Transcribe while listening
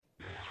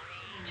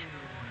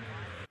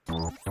Tech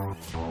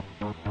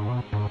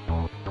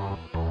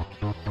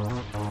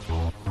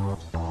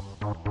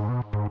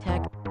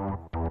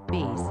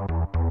Bees.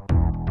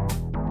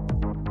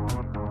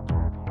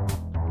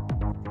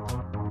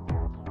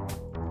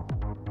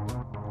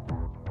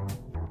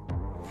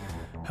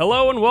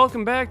 Hello and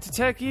welcome back to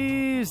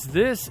Techies.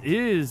 This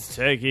is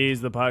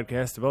Techies, the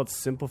podcast about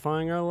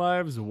simplifying our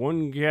lives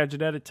one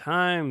gadget at a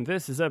time.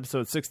 This is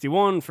episode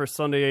 61 for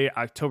Sunday,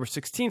 October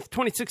 16th,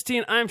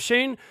 2016. I'm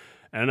Shane,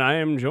 and I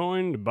am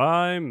joined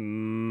by,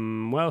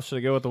 well, should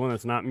I go with the one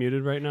that's not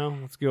muted right now?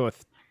 Let's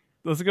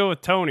go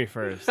with Tony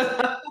first.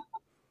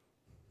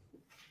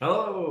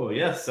 Hello,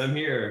 yes, I'm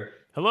here.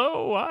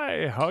 Hello,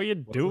 hi. How you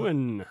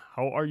doing?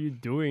 How are you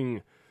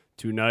doing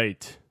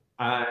tonight?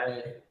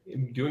 I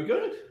am doing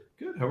good.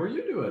 Good. How are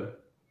you doing?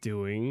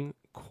 Doing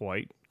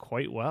quite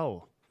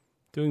well.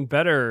 Doing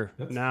better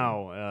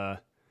now.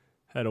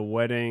 Had a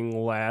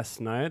wedding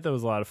last night. That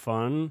was a lot of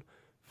fun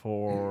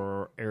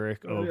for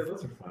Eric of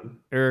those are fun.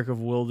 Eric of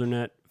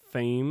Wildernet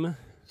fame.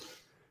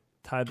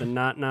 Tied the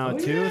knot now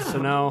too. Yeah.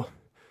 So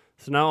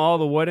now all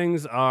the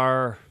weddings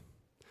are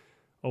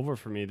over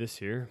for me this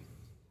year.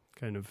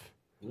 Kind of.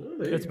 Oh,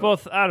 there you It's go.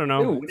 both. I don't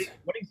know. Ooh,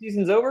 wedding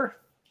season's over?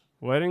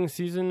 Wedding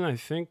season, I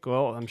think.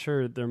 Well, I'm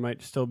sure there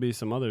might still be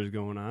some others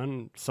going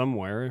on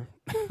somewhere,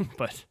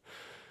 but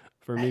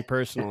for me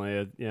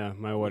personally,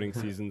 my wedding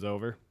season's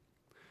over.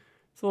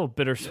 It's a little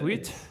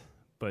bittersweet, Nice.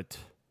 but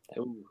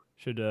Ooh.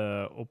 should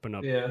open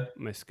up Yeah.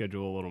 my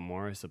schedule a little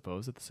more, I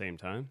suppose, at the same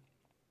time.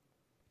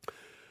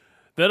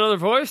 That other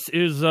voice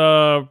is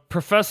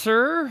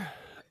Professor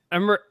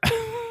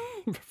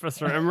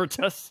Professor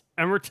Emeritus.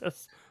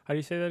 How do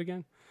you say that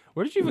again?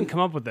 Where did you even come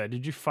up with that?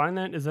 Did you find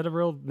that? Is that a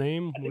real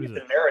name? I What think is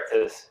it's it?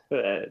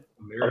 emeritus.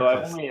 Although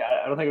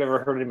I don't think I've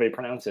ever heard anybody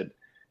pronounce it.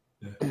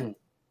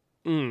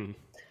 Mm.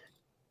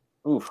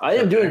 Oof. I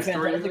am doing Backstory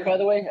fantastic, there? by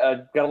the way.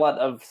 Got a lot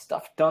of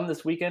stuff done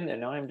this weekend, and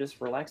now I'm just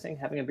relaxing,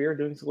 having a beer,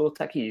 doing some little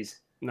techies.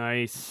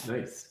 Nice.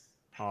 Nice.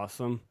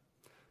 Awesome.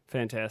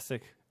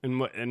 Fantastic.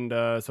 And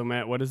so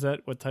Matt, what is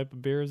that? What type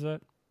of beer is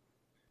that?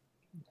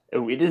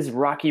 Oh, it is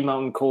Rocky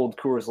Mountain Cold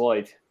Coors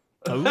Light.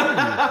 Ooh,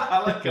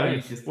 I like how you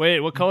nice. just Wait,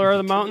 what color are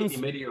the mountains? You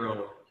made it your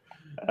own.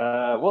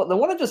 Well, the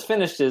one I just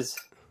finished is,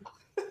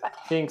 I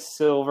think,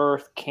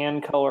 silver can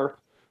color,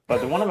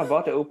 but the one I'm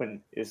about to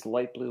open is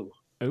light blue.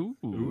 Ooh,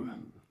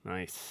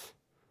 nice.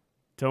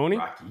 Tony?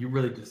 Rocky, you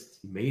really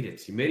just made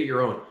it. You made it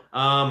your own.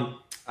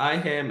 I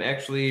am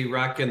actually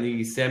rocking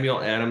the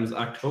Samuel Adams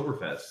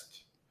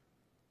Oktoberfest.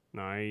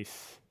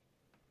 Nice.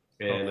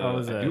 And How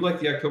is I that? do like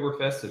the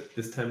Oktoberfest at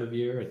this time of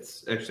year.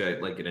 It's actually, I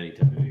like it any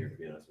time of year, to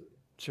be honest with you.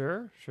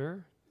 Sure.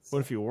 What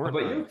if you weren't How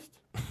about you?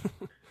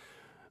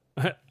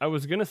 honest? I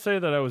was going to say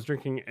that I was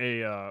drinking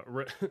a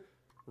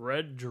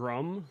red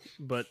drum,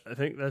 but I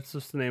think that's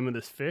just the name of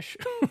this fish,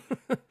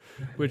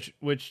 which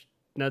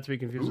not to be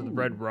confused with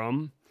red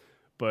rum,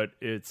 but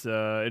it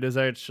is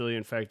actually,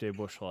 in fact, a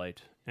Busch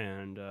Light.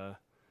 And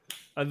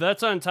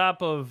that's on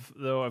top of,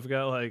 though, I've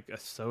got like a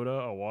soda,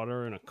 a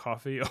water, and a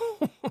coffee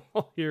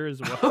here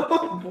as well.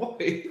 Oh,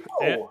 boy.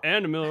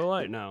 And a Miller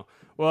Lite now.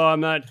 Well, I'm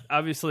not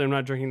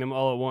drinking them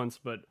all at once,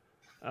 but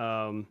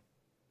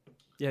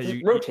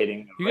It's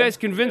rotating. you guys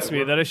convinced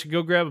me that I should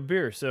go grab a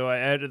beer, so I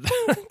added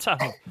the top.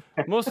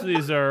 Most of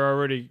these are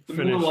already The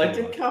finished. Miller Lite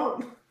didn't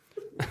count?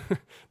 The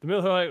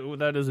Miller Lite,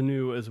 that is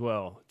new as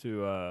well.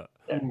 Can't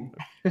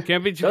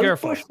be too Does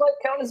careful. Busch Light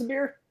count as a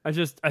beer? I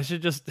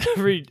should just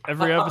every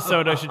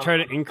episode I should try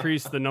to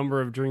increase the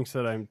number of drinks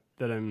that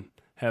I'm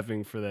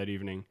having for that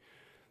evening.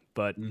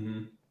 But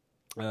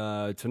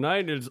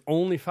tonight is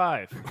only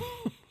 5.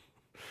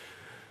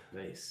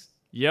 Nice.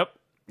 Yep.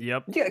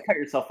 You gotta cut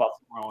yourself off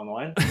somewhere along the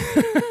line.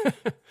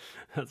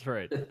 That's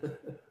right.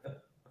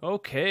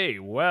 Okay,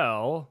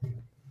 well,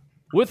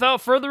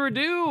 without further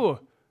ado,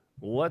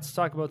 let's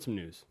talk about some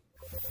news.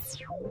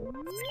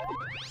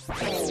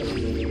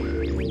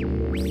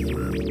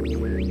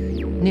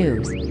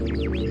 News.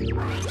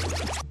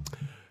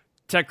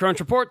 TechCrunch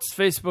reports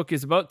Facebook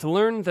is about to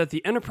learn that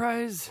the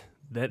Enterprise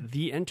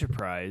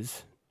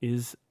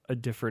is a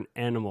different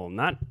animal,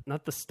 not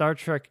the Star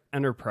Trek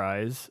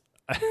Enterprise.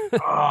 Oh,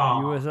 I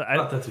USS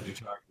thought that's what you're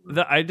talking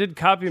about. I did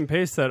copy and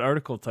paste that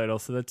article title,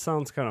 so that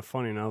sounds kind of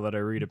funny now that I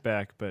read it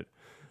back. But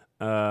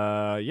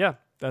yeah,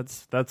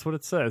 that's what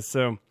it says.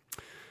 So,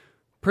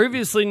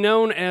 previously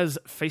known as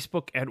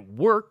Facebook at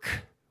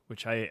Work,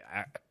 which I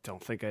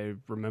don't think I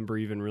remember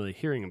even really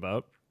hearing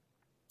about,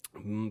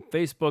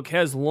 Facebook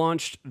has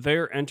launched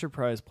their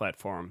enterprise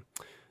platform.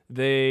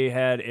 They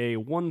had a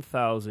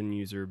 1,000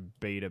 user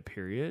beta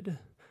period.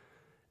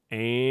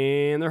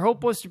 And their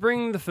hope was to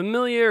bring the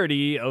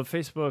familiarity of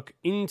Facebook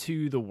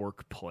into the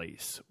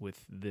workplace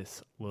with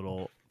this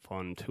little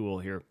fun tool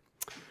here.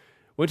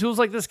 When tools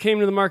like this came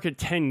to the market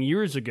 10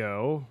 years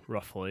ago,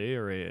 roughly,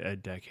 or a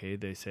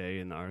decade, they say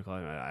in the article,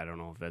 I don't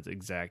know if that's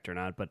exact or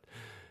not, but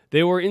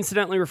they were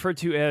incidentally referred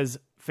to as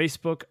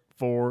Facebook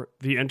for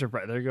the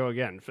enterprise. There you go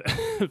again.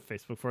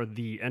 Facebook for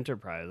the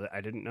enterprise.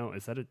 I didn't know.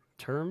 Is that a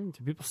term?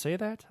 Do people say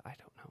that? I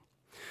don't know.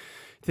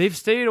 They've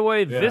stayed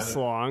away this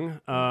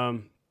long.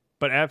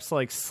 but apps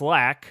like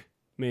Slack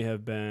may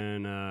have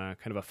been kind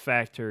of a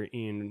factor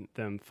in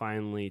them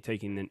finally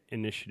taking the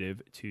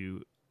initiative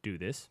to do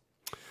this.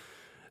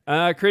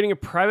 Creating a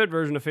private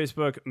version of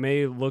Facebook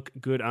may look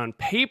good on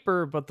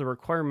paper, but the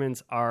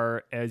requirements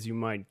are, as you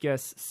might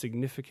guess,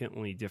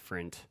 significantly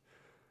different.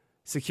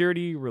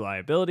 Security,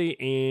 reliability,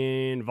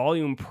 and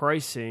volume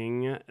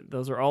pricing,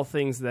 those are all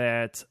things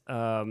that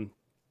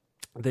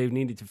they've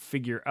needed to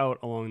figure out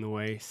along the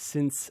way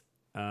since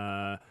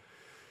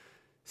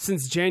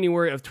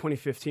January of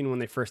 2015 when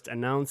they first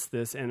announced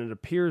this, and it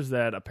appears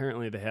that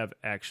apparently they have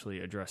actually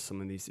addressed some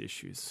of these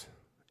issues.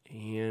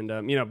 And,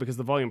 because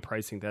the volume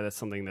pricing, that's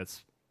something that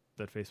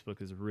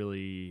Facebook is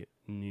really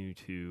new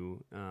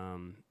to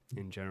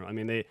in general. I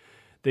mean,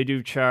 they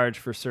do charge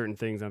for certain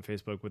things on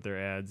Facebook with their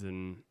ads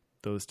and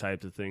those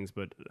types of things,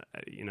 but,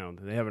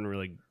 they haven't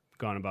really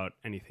gone about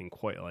anything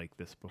quite like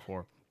this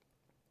before.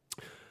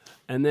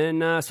 And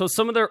then, so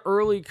some of their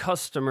early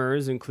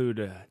customers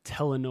include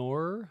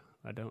Telenor.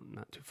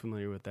 Not too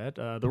familiar with that.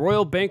 The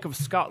Royal Bank of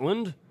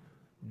Scotland,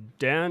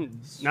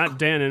 not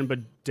Danone, but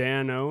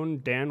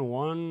Danone, Dan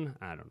One.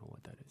 I don't know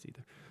what that is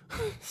either.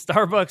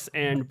 Starbucks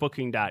and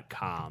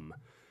Booking.com.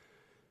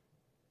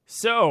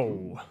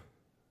 So,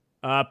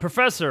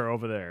 Professor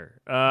over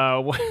there.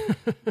 I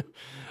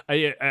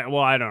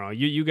don't know.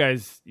 You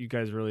guys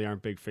really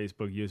aren't big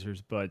Facebook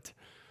users, but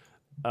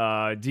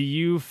do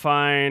you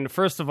find?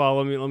 First of all,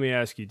 let me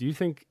ask you: do you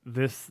think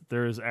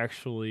there's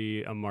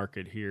actually a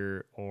market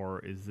here,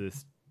 or is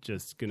this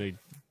just gonna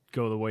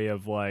go the way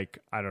of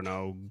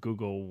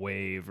Google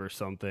Wave or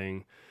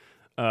something?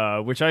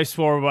 Which I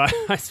swore by.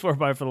 I swore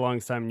by for the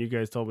longest time, and you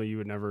guys told me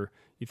you never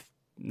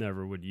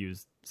would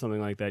use something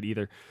like that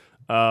either.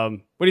 What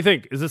do you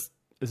think? Is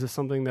this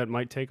something that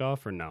might take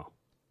off or no?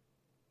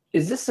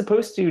 Is this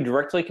supposed to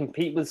directly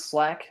compete with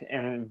Slack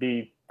and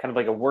be kind of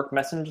like a work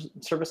message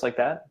service like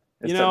that?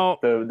 Is that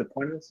the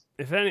point is?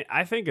 If any,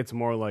 I think it's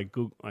more like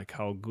Google, like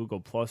how Google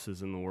Plus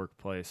is in the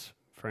workplace.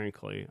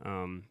 Frankly,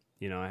 I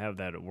have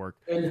that at work.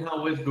 And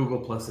how is Google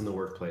Plus in the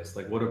workplace?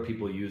 Like, what are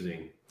people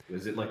using?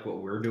 Is it like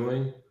what we're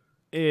doing?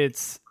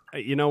 It's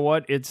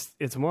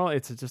it's more,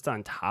 it's just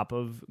on top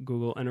of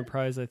Google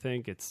Enterprise. I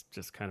think it's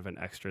just kind of an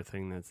extra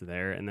thing that's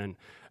there, and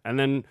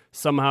then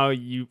somehow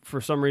for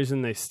some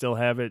reason they still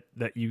have it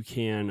that you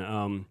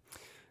can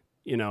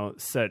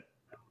set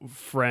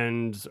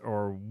friends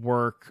or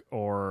work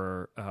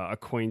or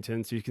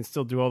acquaintance. You can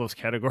still do all those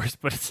categories,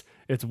 but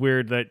it's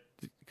weird that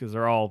because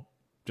they're all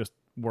just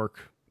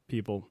work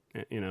people.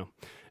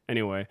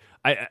 Anyway,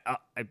 I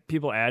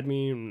people add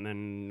me, and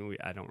then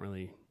I don't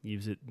really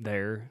use it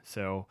there,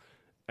 so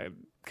I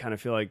kind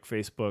of feel like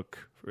Facebook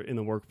in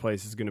the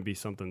workplace is going to be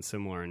something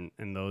similar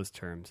in those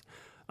terms,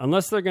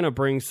 unless they're going to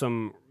bring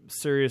some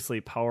seriously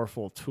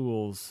powerful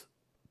tools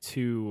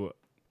to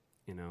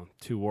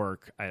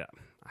work. I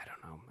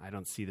don't know. I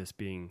don't see this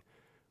being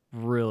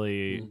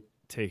really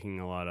taking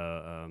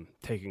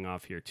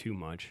off here too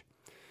much,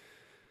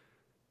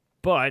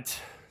 but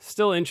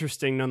still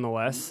interesting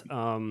nonetheless.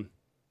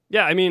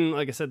 I mean,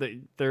 like I said,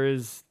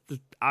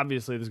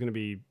 obviously there's going to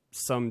be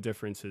some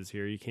differences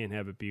here. You can't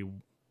have it be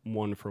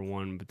one for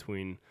one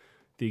between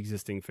the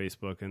existing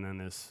Facebook and then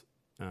this.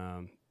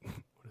 What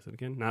is it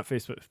again? Not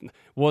Facebook.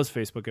 Was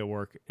Facebook at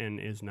Work and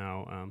is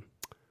now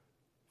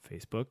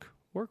Facebook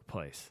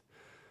Workplace.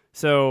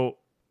 So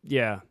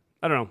yeah,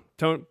 I don't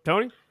know.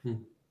 Tony,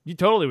 you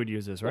totally would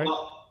use this, right?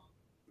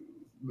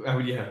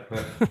 Well, yeah.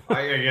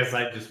 I guess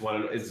I just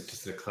want to. Is it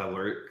just a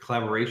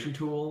collaboration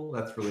tool?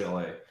 That's really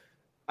all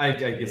I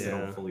guess I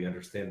don't fully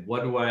understand.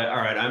 What do I? All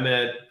right, I'm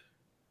at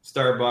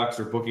Starbucks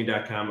or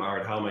Booking.com. All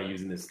right, how am I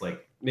using this?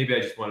 Like, maybe I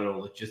just want to know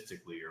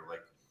logistically, or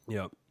like.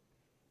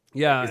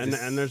 Yeah, and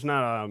there's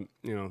not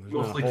there's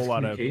not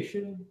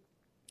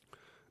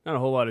a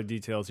whole lot of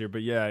details here,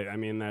 but yeah, I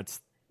mean that's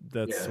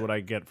what I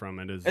get from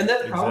it. And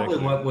that's probably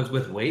what was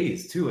with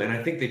Waze too. And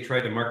I think they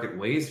tried to market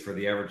Waze for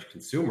the average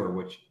consumer,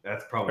 which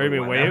that's probably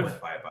what Wave?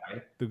 That went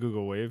bye. The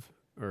Google Wave,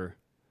 or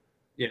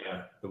the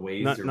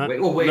Waze, not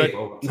Wave.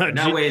 Not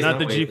Waze, not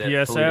the Wave,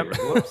 GPS app.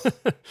 Whoops.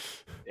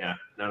 Yeah,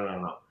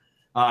 no.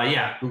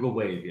 Google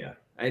Wave. Yeah,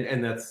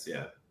 and that's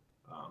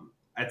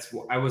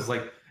I was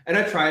like. And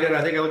I tried it.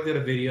 I think I looked at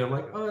a video. I'm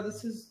like, oh,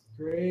 this is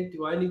great.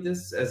 Do I need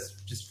this as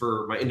just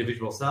for my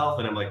individual self?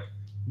 And I'm like,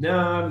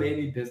 no,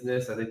 maybe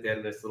business. I think they had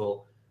a nice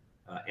little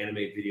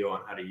animated video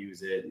on how to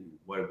use it and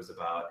what it was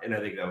about. And I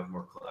think that was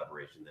more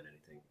collaboration than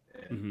anything.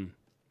 And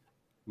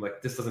I'm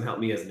like, this doesn't help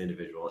me as an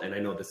individual. And I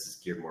know this is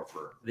geared more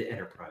for the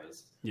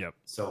enterprise. Yep.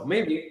 So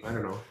maybe, I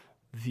don't know.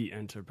 The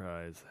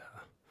enterprise.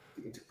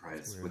 The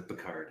enterprise with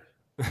Picard.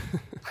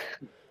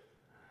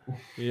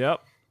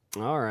 Yep.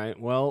 All right.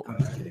 Well. I'm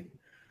just kidding.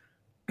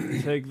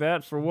 Take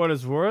that for what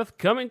it's worth.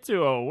 Coming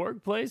to a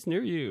workplace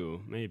near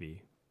you.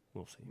 Maybe.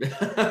 We'll see.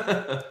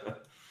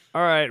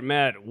 All right,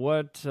 Matt,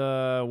 what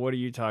are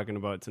you talking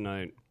about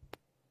tonight?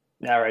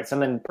 All right,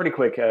 something pretty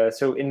quick.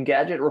 So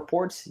Engadget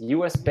reports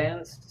U.S.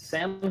 bans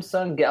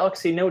Samsung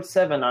Galaxy Note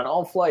 7 on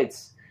all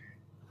flights.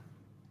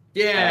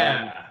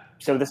 Yeah.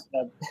 So this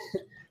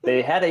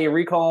they had a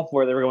recall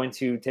where they were going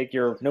to take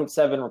your Note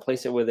 7,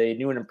 replace it with a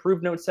new and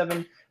improved Note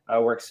 7,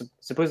 where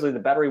supposedly the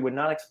battery would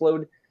not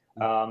explode.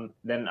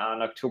 Then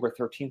on October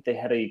 13th, they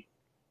had a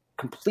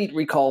complete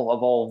recall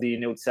of all of the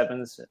Note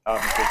 7s.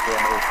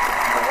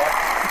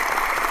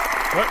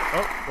 What?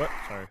 Oh, what?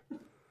 Sorry.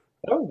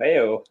 Oh,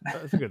 mayo.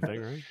 That's a good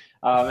thing, right?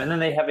 And then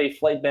they have a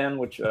flight ban,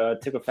 which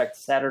took effect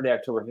Saturday,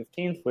 October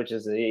 15th, which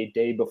is a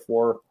day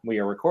before we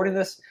are recording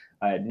this,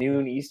 at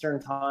noon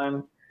Eastern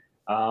time.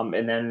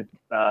 And then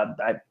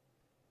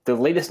the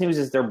latest news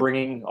is they're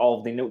bringing all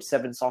of the Note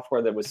 7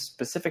 software that was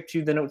specific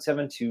to the Note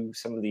 7 to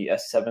some of the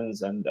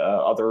S7s and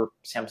other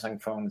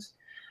Samsung phones.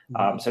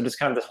 So just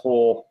kind of this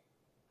whole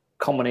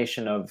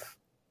culmination of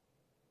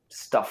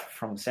stuff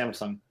from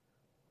Samsung,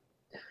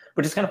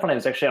 which is kind of funny. I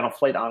was actually on a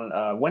flight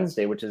on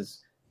Wednesday, which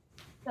is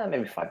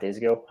maybe 5 days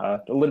ago, a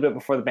little bit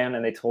before the ban,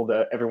 and they told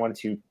everyone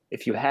to,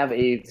 if you have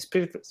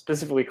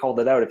specifically called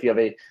it out, if you have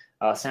a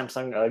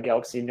Samsung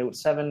Galaxy Note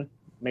 7,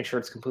 make sure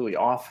it's completely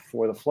off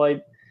for the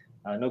flight.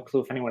 No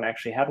clue if anyone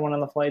actually had one on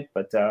the flight,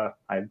 but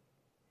I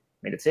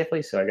made it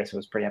safely, so I guess I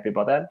was pretty happy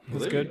about that.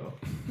 That's good. Go.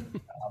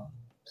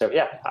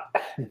 Yeah,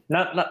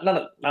 not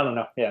I don't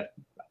know. Yeah,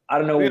 I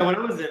don't know. Yeah, when I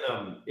was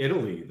in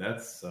Italy,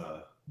 that's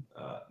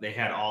they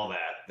had all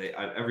that.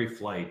 Every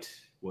flight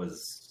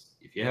was,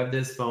 if you have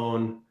this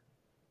phone,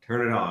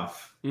 turn it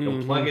off.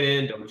 Don't plug it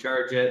in. Don't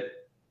charge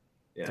it.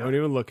 Yeah. Don't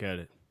even look at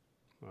it.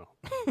 Well,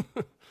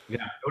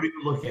 yeah, don't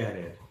even look at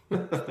it.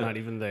 It's not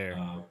even there.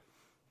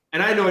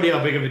 And I had no idea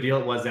how big of a deal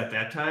it was at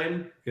that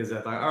time, because I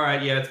thought, all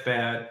right, yeah, it's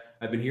bad.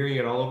 I've been hearing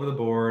it all over the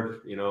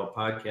board,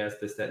 podcast,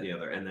 this, that, and the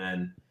other. And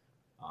then,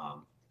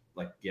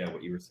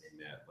 what you were saying,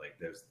 Matt, like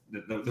there's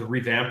the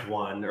revamped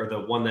one, or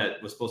the one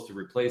that was supposed to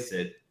replace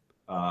it.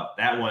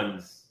 That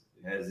one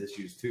has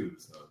issues too.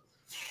 So,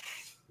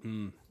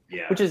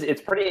 yeah.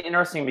 It's pretty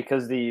interesting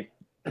because the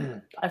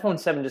iPhone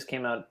 7 just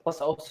came out.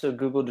 Plus, also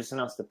Google just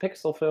announced the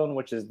Pixel phone,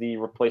 which is the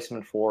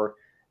replacement for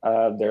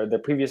their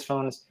previous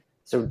phones.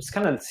 So just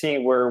kind of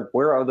seeing where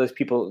are these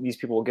people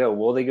will go.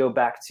 Will they go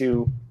back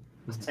to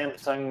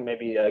Samsung,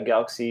 maybe a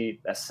Galaxy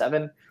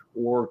S7,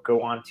 or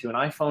go on to an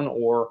iPhone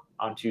or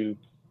onto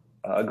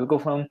a Google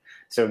phone?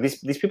 So these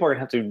people are going to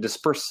have to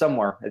disperse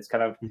somewhere. It's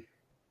kind of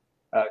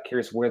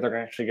curious where they're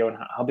going to actually go and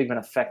how big of an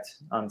effect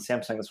on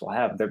Samsung this will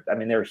have. They're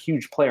a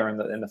huge player in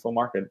the phone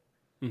market.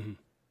 Mm-hmm.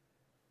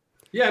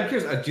 Yeah, I'm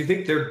curious. Do you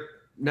think they're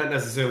not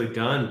necessarily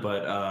done?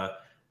 But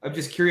I'm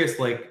just curious,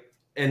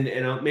 and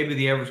maybe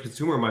the average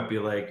consumer might be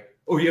like,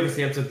 oh, you have a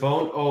Samsung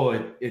phone? Oh,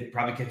 it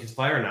probably catches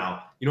fire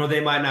now. They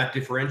might not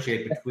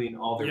differentiate between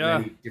all their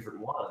many different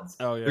ones.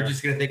 Oh, yeah. They're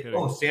just going to think,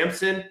 oh,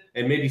 Samsung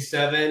and maybe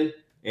 7,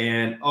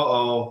 and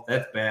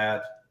that's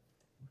bad.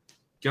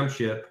 Jump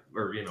ship,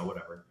 or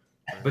whatever.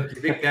 But do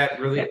you think that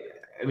really?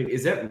 I mean,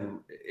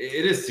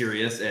 it is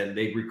serious, and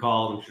they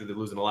recall. I'm sure they're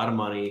losing a lot of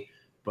money,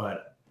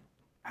 but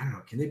I don't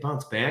know. Can they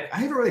bounce back? I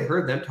haven't really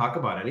heard them talk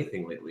about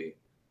anything lately,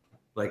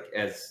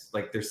 as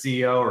their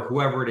CEO or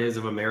whoever it is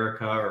of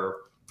America, or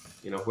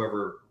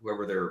whoever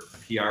their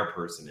PR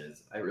person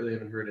is. I really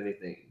haven't heard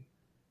anything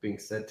being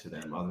said to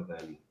them other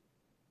than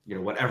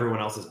what everyone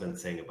else has been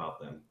saying about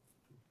them.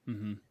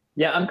 Mm-hmm.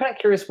 Yeah, I'm kind of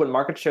curious what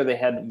market share they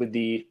had with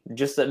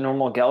just the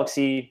normal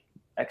Galaxy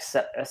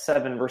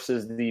S7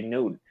 versus the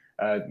Note.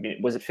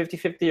 Was it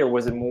 50-50 or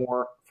was it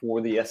more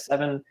for the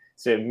S7?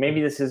 So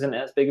maybe this isn't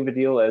as big of a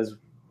deal as,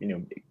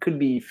 it could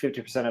be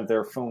 50% of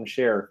their phone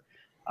share.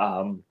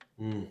 I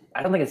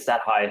don't think it's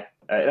that high.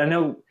 I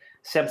know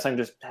Samsung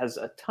just has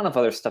a ton of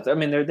other stuff. I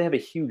mean, they have a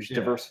huge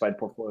diversified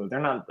portfolio. They're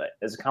not,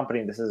 as a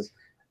company, this is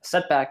a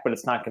setback, but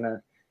it's not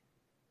going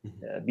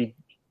to be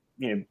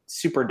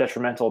super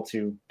detrimental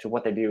to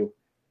what they do.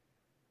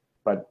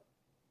 But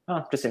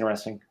just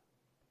interesting.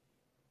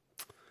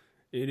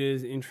 It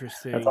is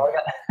interesting. That's all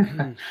I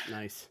got.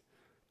 Nice.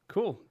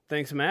 Cool.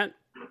 Thanks, Matt.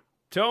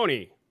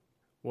 Tony,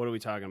 what are we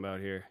talking about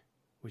here?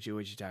 What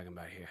you talking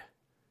about here?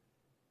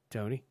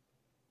 Tony?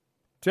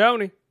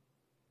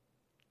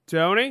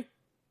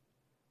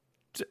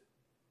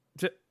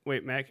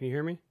 Wait, Matt, can you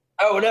hear me?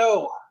 Oh,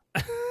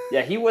 no.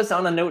 Yeah, he was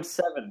on a Note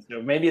 7,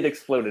 so maybe it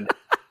exploded.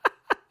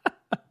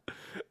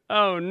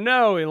 Oh,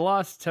 no, we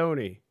lost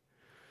Tony.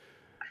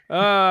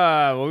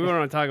 Well, we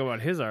want to talk about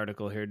his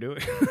article here, do we?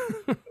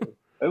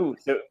 Oh,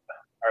 so, all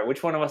right,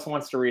 which one of us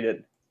wants to read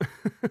it?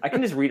 I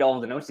can just read all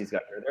of the notes he's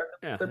got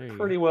here. They're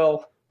pretty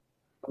well.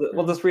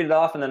 We'll just read it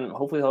off, and then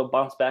hopefully he'll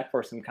bounce back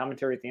for some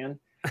commentary at the end.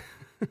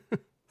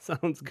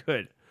 Sounds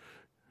good.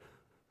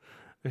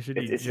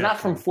 It's not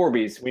from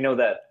Forbes. We know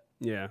that.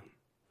 Yeah.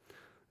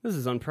 This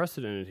is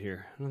unprecedented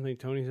here. I don't think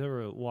Tony's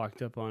ever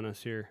walked up on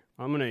us here.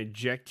 I'm going to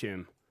eject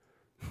him.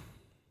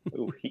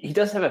 Ooh, he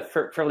does have a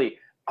fairly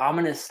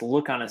ominous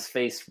look on his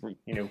face,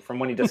 from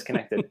when he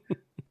disconnected.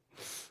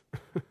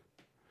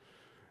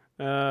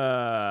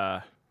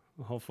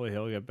 Hopefully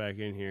he'll get back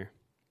in here.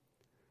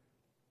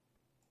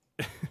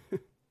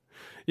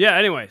 Yeah,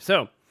 anyway,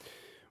 so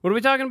what are we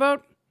talking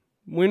about?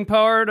 Wind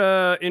powered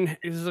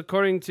is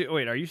according to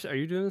wait, are you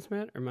doing this,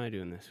 Matt, or am I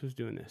doing this? Who's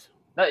doing this?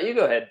 No, you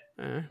go ahead.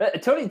 Uh,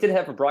 Tony did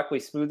have a broccoli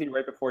smoothie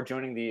right before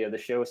joining the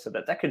show, so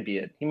that could be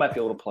it. He might be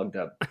a little plugged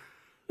up.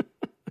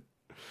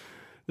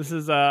 This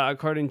is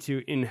according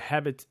to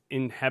Inhabitat.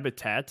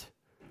 Is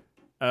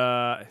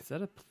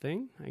that a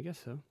thing? I guess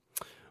so.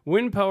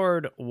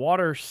 Wind-powered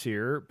water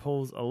seer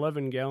pulls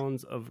 11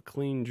 gallons of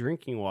clean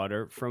drinking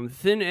water from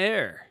thin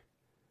air.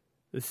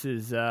 This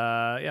is,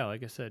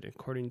 like I said,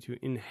 according to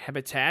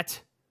Inhabitat.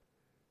 Is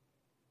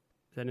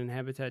that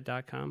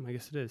Inhabitat.com? I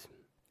guess it is.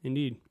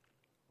 Indeed.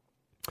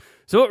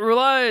 So it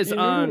relies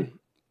on...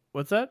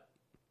 What's that?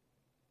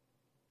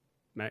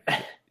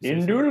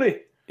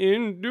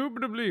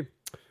 Indubitably.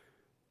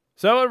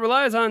 So it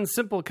relies on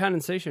simple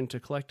condensation to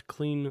collect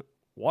clean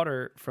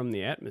water from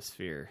the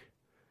atmosphere.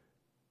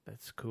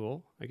 That's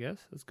cool, I guess.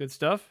 That's good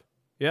stuff.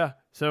 Yeah.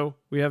 So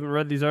we haven't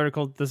read this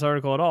article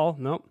at all.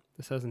 Nope,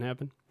 this hasn't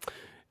happened.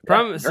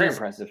 Promises, very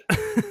impressive.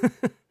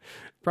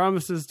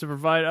 Promises to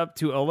provide up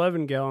to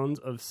 11 gallons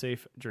of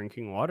safe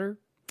drinking water.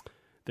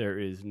 There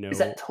is no... Is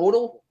that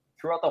total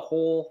throughout the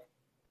whole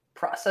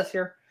process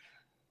here?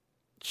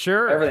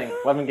 Sure. Everything,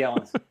 11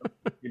 gallons.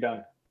 You're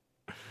done.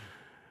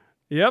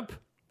 Yep.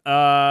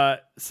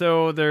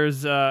 So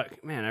there's...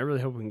 man, I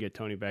really hope we can get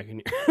Tony back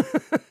in here.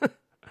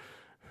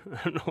 I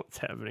don't know what's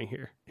happening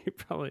here. He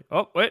probably...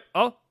 Oh, wait.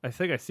 Oh, I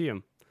think I see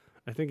him.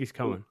 I think he's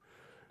coming.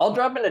 I'll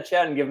drop into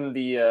chat and give him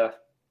the,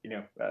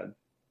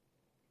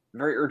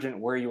 very urgent,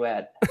 where you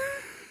at?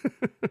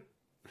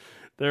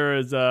 There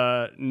is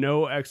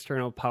no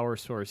external power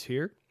source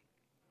here.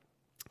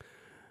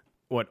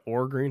 What,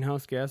 or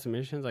greenhouse gas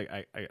emissions?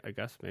 I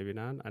guess maybe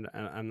not.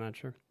 I'm not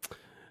sure.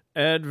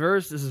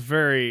 Adverse. This is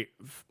very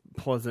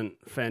pleasant,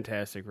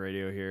 fantastic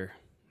radio here.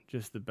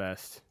 Just the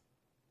best.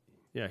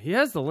 Yeah, he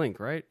has the link,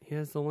 right? He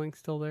has the link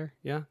still there?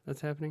 Yeah, that's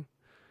happening.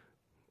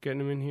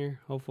 Getting him in here,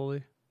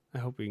 hopefully. I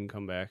hope he can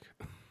come back.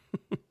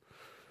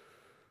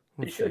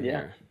 He should,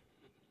 yeah.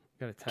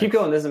 Got a text. Keep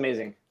going. This is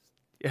amazing.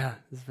 Yeah,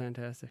 this is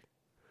fantastic.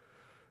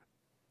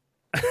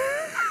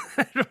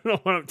 I don't know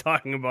what I'm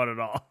talking about at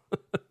all.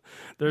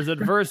 There is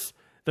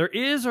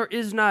or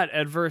is not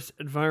adverse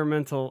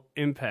environmental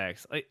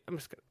impacts.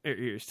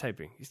 He's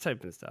typing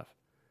stuff.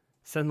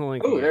 Send the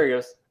link. Oh, there he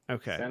goes.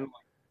 Okay. Send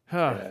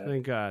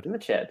Thank God. in the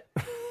chat.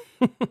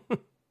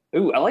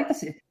 Ooh, I like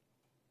this.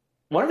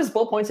 One of his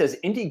bullet points says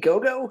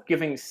Indiegogo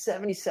giving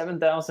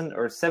 77,000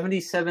 or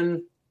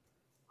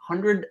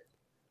 7,700.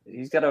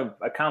 He's got a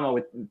comma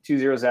with 2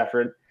 zeros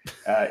after it.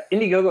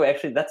 Indiegogo,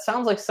 actually, that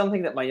sounds like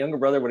something that my younger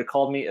brother would have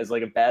called me as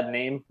like a bad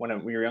name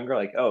when we were younger.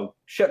 Like, oh,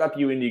 shut up,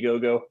 you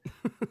Indiegogo.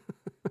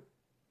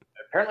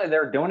 Apparently,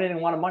 they're donating a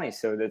lot of money,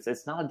 so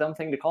it's not a dumb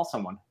thing to call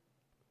someone.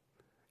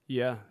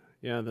 Yeah,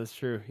 that's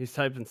true. He's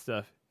typing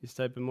stuff. He's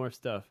typing more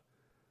stuff.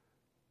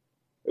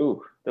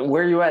 Ooh, the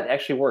where you at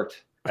actually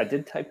worked. I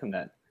did type him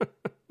that.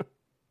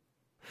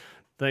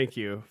 Thank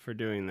you for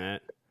doing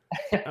that.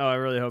 Oh, I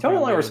really hope. Tony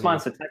only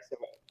responds to text.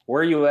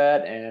 Where you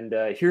at? And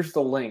here's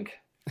the link.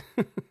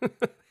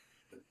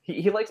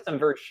 He likes them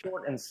very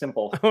short and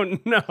simple. Oh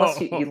no! Plus,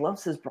 he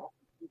loves his broccoli.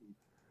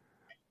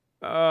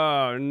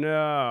 Oh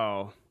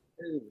no!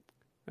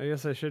 I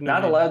guess I shouldn't.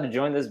 Not allowed to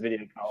join this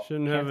video call.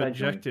 Shouldn't have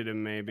ejected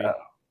him. Maybe.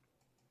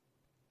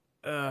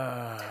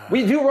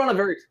 We do run a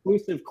very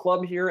exclusive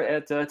club here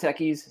at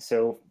Techies,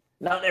 so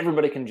not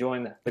everybody can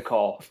join the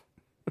call.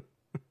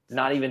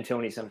 Not even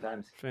Tony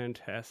sometimes.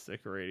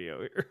 Fantastic radio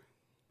here.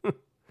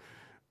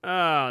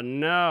 Oh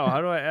no!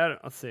 How do I add it?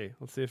 Let's see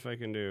if I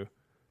can do.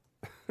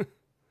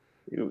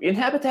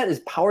 Inhabitat is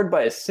powered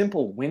by a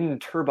simple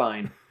wind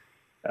turbine,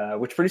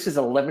 which produces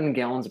 11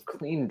 gallons of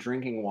clean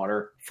drinking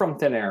water from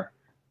thin air.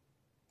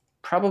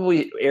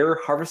 Probably air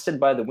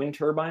harvested by the wind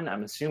turbine,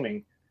 I'm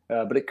assuming,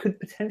 but it could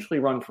potentially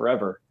run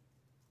forever.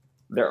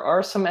 There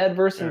are some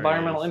adverse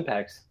environmental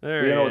impacts. We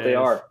don't know what they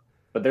are,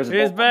 but there's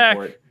a He's back.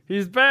 for it.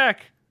 He's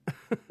back.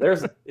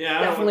 There's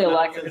definitely a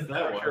lack of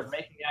infrastructure of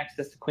making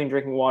access to clean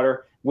drinking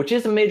water, which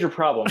is a major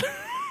problem.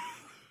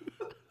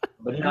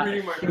 But not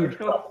a huge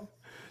problem.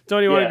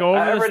 Tony, you want to go over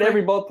I this read thing?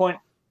 every bullet point,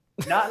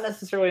 not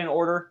necessarily in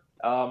order.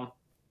 No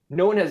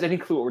one has any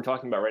clue what we're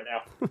talking about right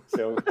now.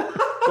 So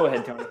go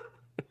ahead, Tony.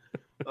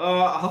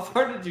 How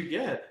far did you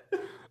get?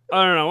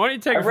 I don't know. Why don't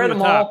you take I've it read from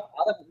them the top?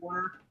 all out of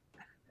order.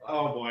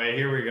 Oh boy,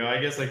 here we go.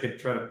 I guess I could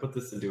try to put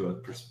this into a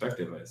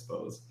perspective, I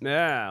suppose.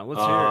 Yeah, let's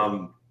hear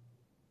it.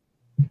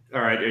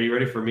 All right, are you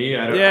ready for me?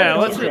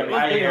 Let's hear it.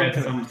 I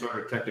had some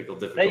sort of technical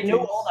difficulty. They know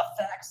all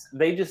the facts.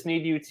 They just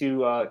need you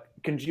to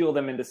congeal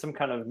them into some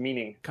kind of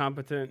meaning.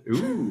 Competent.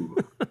 Ooh,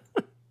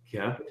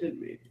 competent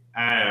maybe.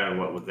 I don't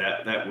know what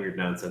that weird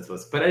nonsense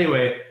was. But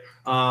anyway,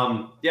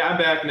 I'm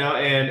back now,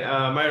 and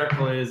my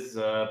article is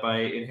by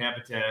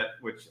Inhabitat,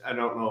 which I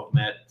don't know if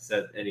Matt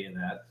said any of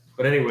that.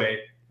 But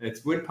anyway,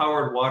 it's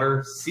wind-powered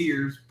water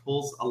seers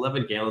pulls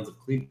 11 gallons of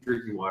clean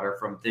drinking water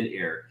from thin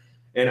air.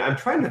 And I'm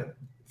trying to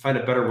find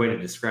a better way to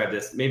describe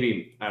this.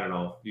 Maybe, I don't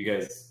know, you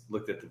guys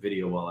looked at the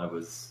video while I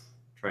was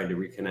trying to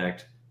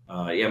reconnect.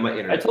 My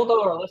internet. I told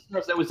all our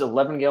listeners that was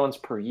 11 gallons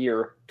per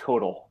year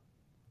total.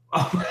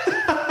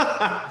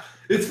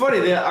 It's funny,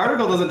 the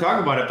article doesn't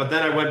talk about it, but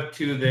then I went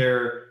to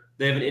their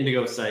they have an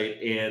Indigo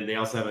site, and they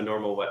also have a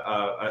normal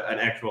an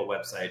actual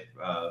website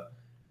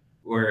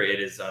where it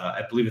is.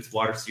 I believe it's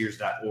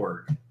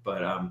waterseers.org,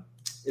 but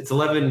it's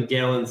 11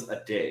 gallons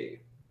a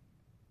day.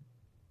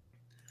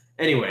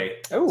 Anyway,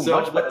 Oh, so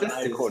much what better this than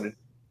I had is- quoted.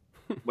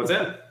 What's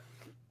that?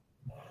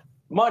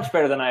 Much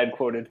better than I had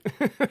quoted.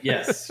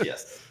 Yes.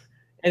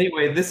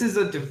 Anyway, this is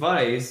a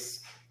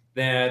device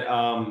that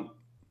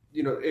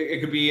it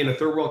could be in a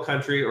third world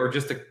country or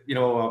just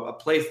a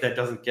place that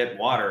doesn't get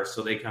water,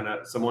 so they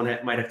someone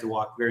might have to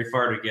walk very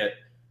far to get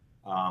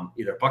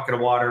either a bucket of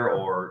water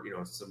or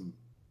some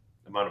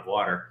amount of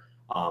water,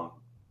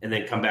 and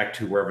then come back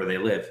to wherever they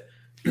live.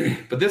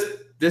 But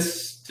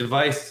this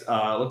device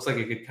looks like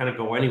it could kind of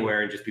go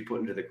anywhere and just be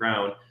put into the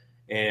ground.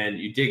 And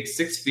you dig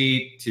 6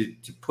 feet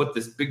to put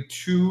this big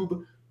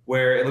tube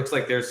where it looks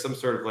like there's some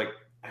sort of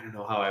I don't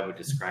know how I would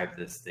describe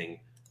this thing.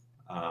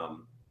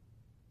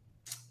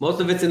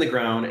 Most of it's in the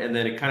ground, and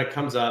then it kind of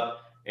comes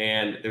up,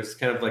 and there's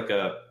kind of like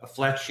a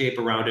flat shape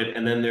around it.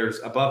 And then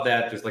above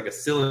that, there's like a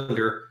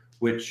cylinder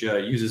which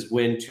uses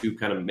wind to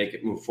kind of make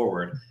it move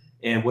forward.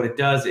 And what it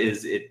does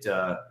is it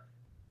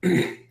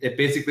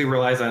basically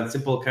relies on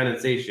simple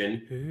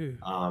condensation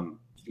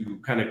to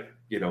kind of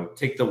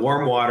take the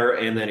warm water,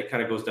 and then it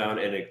kind of goes down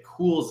and it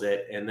cools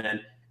it. And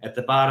then at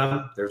the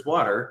bottom, there's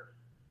water.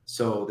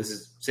 So this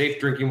is safe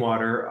drinking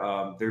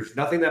water. There's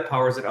nothing that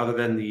powers it other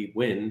than the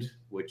wind,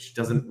 which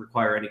doesn't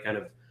require any kind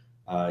of,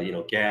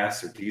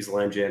 gas or diesel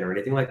engine or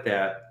anything like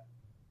that,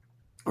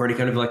 or any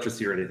kind of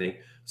electricity or anything.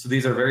 So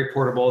these are very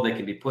portable. They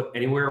can be put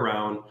anywhere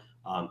around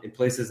in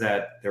places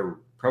that there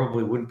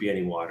probably wouldn't be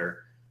any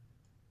water.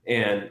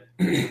 And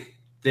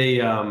they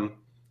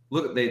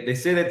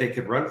say that they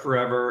could run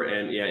forever,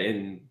 and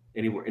in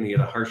any of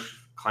the harsh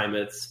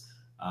climates,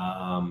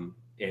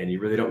 and you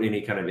really don't need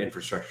any kind of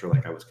infrastructure,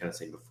 like I was kind of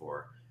saying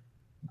before.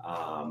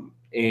 And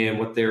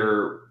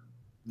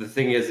the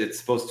thing is, it's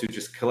supposed to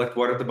just collect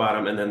water at the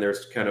bottom, and then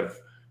there's kind of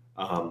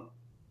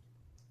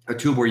a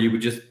tube where you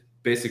would just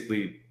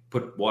basically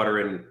put water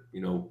in,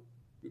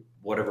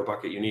 whatever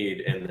bucket you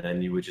need, and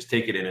then you would just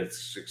take it in.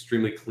 It's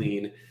extremely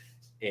clean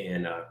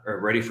and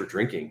ready for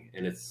drinking,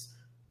 and it's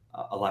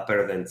a lot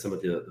better than some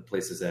of the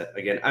places that,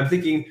 again, I'm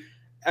thinking,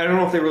 I don't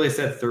know if they really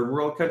said third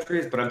world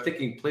countries, but I'm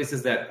thinking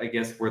places that, I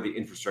guess, where the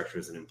infrastructure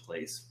isn't in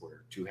place,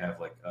 where to have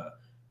like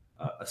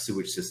a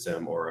sewage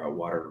system or a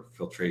water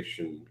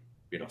filtration,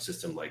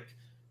 system, like,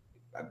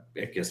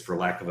 I guess, for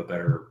lack of a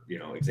better,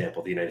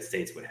 example, the United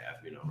States would have,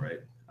 right?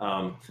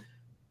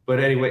 But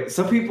anyway,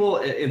 some people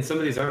in some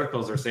of these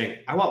articles are saying,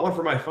 I want one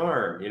for my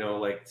farm, even,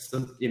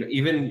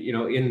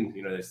 in the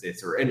United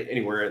States or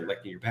anywhere, like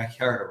in your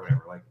backyard or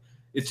whatever. Like,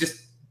 it's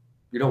just,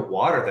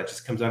 water that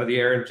just comes out of the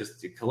air and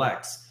just it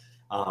collects.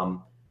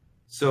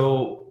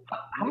 So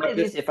how many of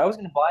these, if I was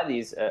going to buy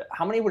these,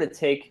 how many would it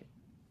take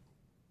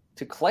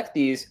to collect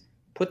these,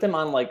 put them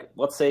on, like,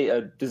 let's say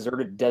a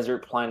deserted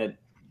desert planet?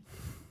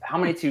 How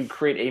many to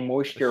create a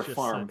moisture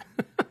farm?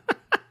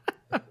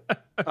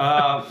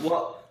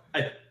 Well,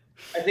 I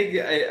think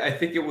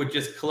it would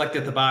just collect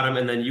at the bottom,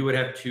 and then you would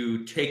have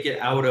to take it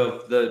out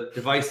of the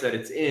device that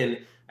it's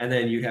in, and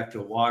then you'd have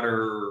to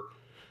water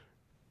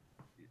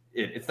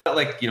it. It's not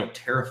like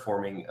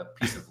terraforming a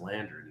piece of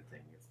land or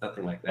anything. It's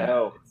nothing like that.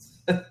 No.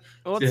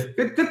 Well,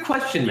 Good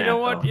question, you Matt, know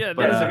what? though. Yeah,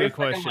 But, that's a good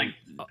question.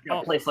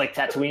 A place like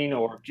Tatooine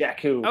or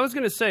Jakku. I was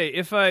gonna say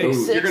if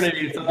you're going to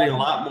need something a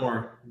lot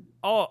more.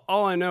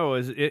 all I know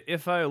is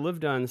if I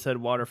lived on said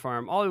water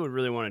farm, all I would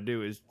really want to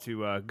do is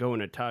to go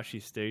into Tashi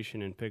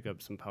Station and pick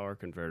up some power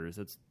converters.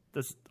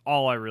 That's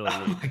all I really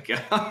Oh need. my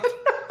god!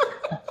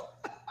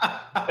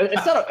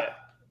 It's not a.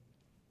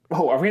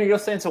 Oh, are we going to go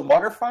say it's a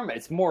water farm?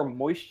 It's more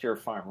moisture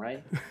farm,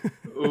 right?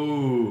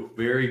 Ooh,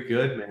 very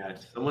good,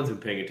 Matt. Someone's been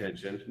paying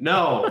attention.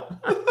 No.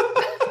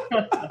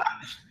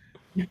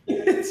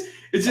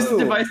 It's just a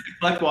device to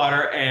collect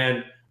water,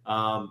 and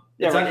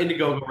it's on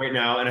Indiegogo right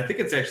now, and I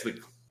think it's actually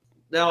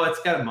it's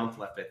got a month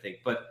left, I think.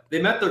 But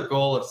they met their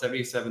goal of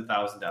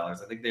 $77,000. I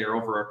think they are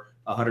over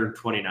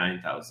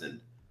 $129,000,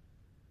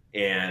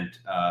 and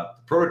the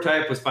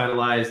prototype was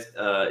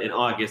finalized in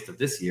August of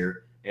this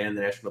year, and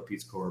the National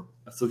Peace Corps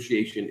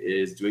Association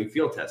is doing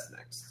field tests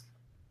next.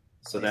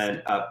 So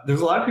then there's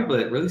a lot of people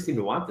that really seem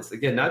to want this.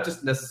 Again, not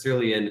just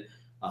necessarily in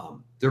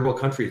third world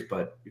countries,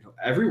 but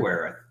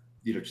everywhere.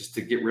 Just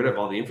to get rid of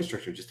all the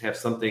infrastructure, just have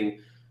something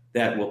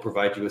that will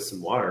provide you with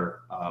some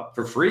water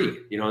for free.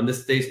 In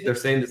this case, they're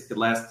saying this could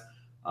last.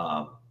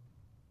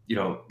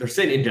 They're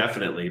saying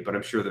indefinitely, but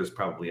I'm sure there's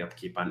probably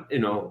upkeep on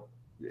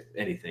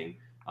anything.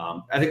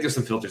 I think there's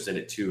some filters in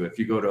it too. If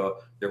you go to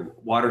their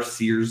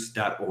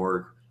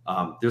waterseers.org,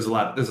 there's a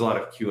lot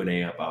of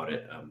Q&A about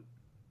it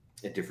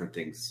and different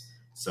things.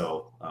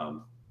 So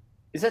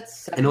is that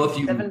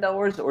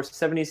 $77 or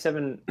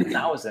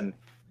 77,000?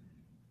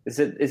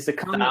 Is the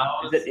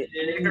comma? Is it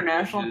an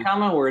international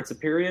comma where it's a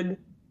period?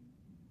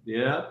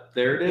 Yeah,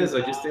 there it is. I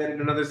just added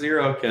another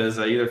zero because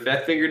I either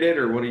fat fingered it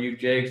or one of you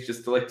Jags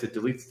just like to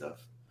delete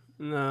stuff.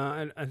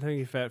 No, I think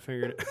you fat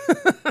fingered it.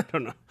 I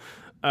don't know.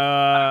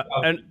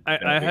 And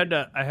I had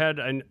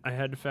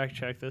to fact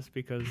check this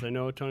because I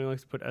know Tony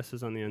likes to put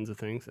S's on the ends of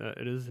things.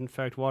 It is in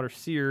fact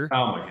waterseer.org.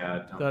 Oh my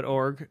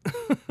god.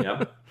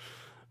 Yep.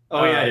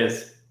 Oh yeah, it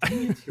is.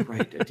 You're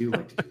right. I do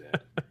like to do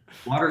that.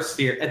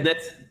 Waterseer, and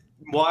that's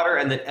water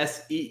and then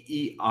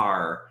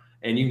SEER,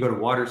 and you can go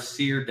to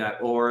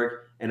waterseer.org.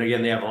 And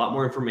again, they have a lot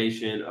more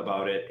information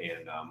about it.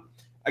 And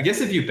I guess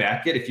if you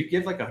back it, if you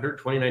give like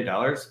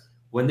 $129,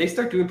 when they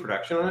start doing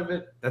production on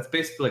it, that's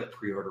basically like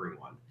pre-ordering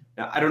one.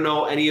 Now, I don't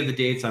know any of the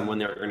dates on when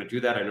they're going to do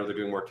that. I know they're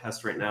doing more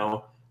tests right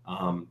now,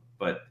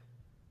 but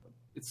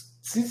it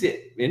seems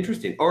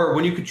interesting. Or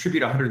when you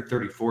contribute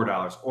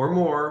 $134 or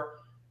more,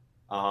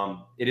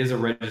 it is a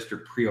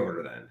registered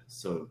pre-order then.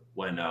 So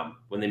when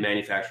they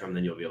manufacture them,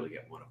 then you'll be able to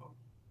get one of them.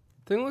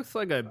 Thing looks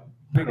like a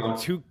big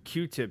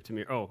Q-tip to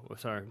me. Oh,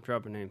 sorry, I'm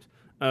dropping names.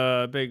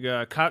 Big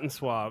cotton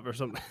swab or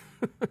something.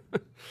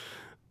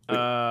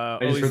 I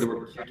just heard the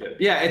word Q-tip.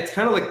 Yeah, it's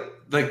kind of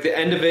like the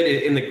end of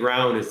it in the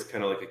ground is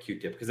kind of like a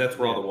Q-tip because that's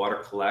where all the water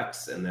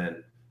collects, and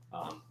then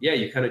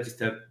you kind of just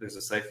have there's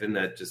a siphon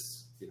that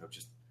just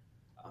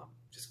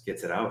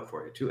gets it out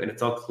for you too, and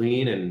it's all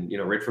clean and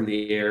right from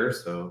the air,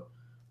 so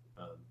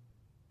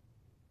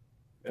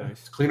nice.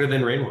 It's cleaner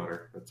than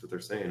rainwater. That's what they're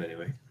saying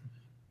anyway.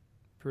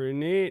 Pretty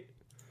neat.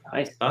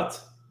 Nice.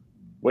 Thoughts?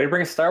 Way to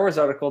bring a Star Wars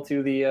article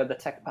to the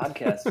tech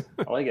podcast.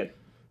 I like it.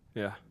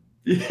 Yeah.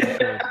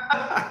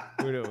 Yeah.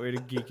 Way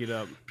to geek it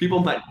up. People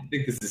might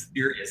think this is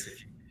serious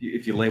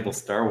if you label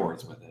Star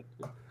Wars with it.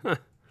 Huh.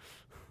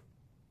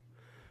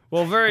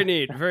 Well, very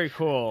neat. Very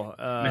cool.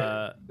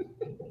 I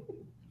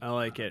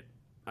like it.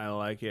 I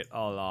like it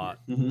a lot.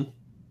 Mm-hmm.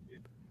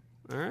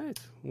 All right.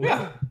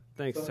 Well,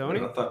 thanks,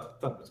 Tony. I thought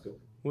it was cool.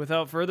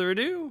 Without further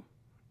ado,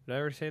 did I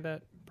already say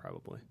that?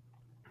 Probably.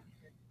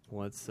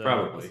 Let's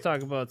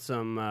talk about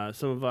some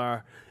of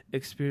our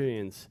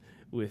experience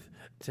with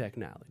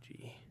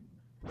technology.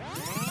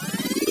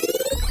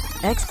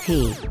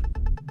 XP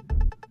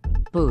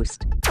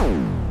Boost.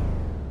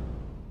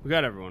 We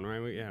got everyone,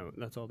 right?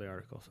 That's all the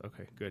articles.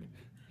 Okay, good.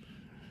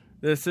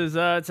 This is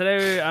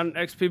today on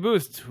XP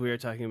Boost. We are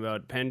talking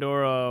about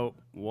Pandora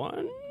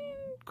 1? ?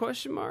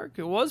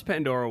 It was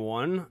Pandora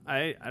 1.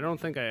 I don't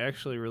think I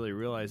actually really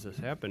realized this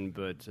happened,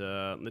 but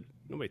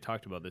nobody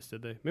talked about this,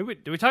 did they?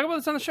 Did we talk about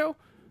this on the show?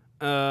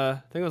 I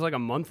think it was like a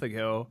month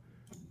ago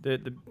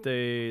that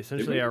they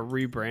essentially are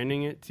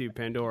rebranding it to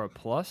Pandora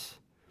Plus.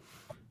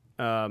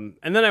 And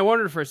then I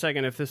wondered for a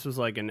second if this was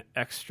like an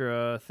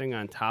extra thing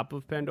on top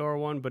of Pandora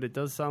 1, but it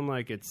does sound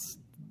like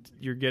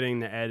you're getting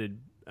the added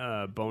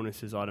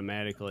bonuses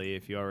automatically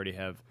if you already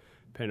have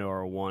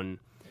Pandora 1.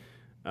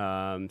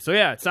 So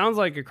yeah, it sounds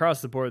like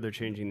across the board they're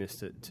changing this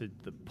to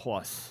the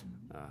plus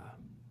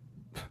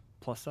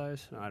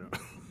size. I don't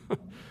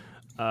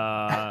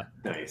know.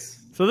 Nice.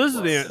 So this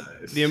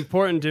is the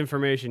important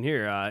information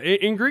here.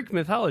 In Greek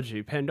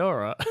mythology,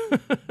 Pandora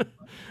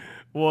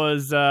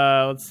was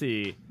let's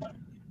see,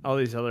 all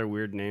these other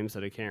weird names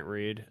that I can't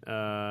read.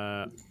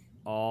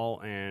 All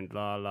and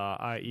la,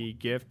 i.e.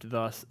 gift.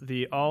 Thus,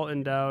 the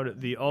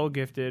all-endowed, the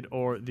all-gifted,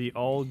 or the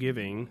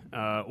all-giving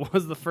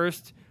was the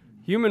first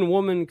human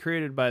woman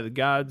created by the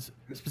gods,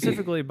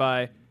 specifically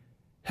by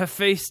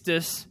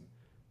Hephaestus.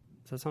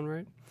 Does that sound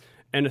right?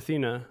 And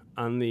Athena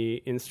on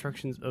the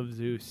instructions of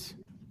Zeus.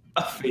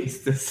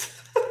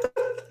 Hephaestus.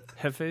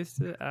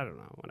 Hephaestus? I don't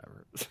know.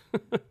 Whatever.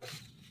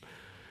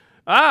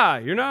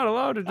 You're not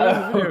allowed to do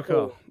a video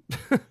call.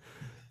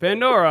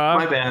 Pandora.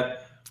 My bad.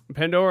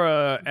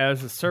 Pandora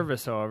as a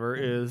service, however,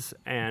 is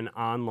an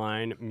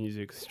online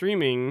music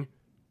streaming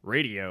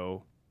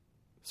radio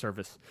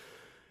service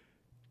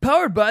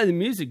powered by the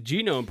Music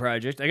Genome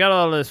Project. I got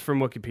all this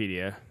from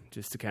Wikipedia,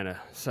 just to kind of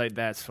cite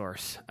that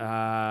source.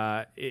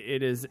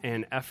 It is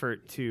an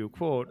effort to,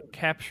 quote,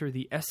 capture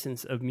the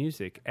essence of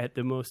music at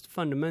the most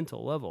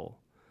fundamental level,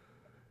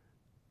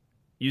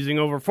 using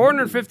over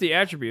 450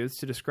 attributes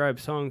to describe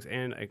songs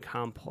and a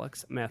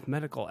complex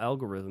mathematical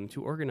algorithm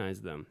to organize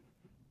them.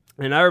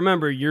 And I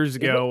remember years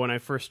ago when I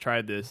first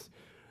tried this,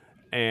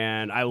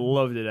 and I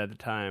loved it at the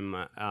time.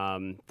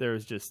 There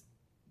was just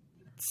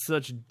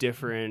such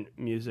different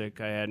music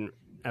I hadn't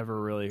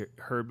ever really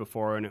heard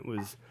before, and it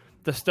was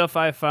the stuff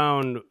I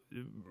found,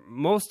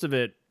 most of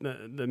it,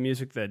 the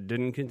music that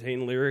didn't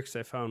contain lyrics,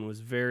 I found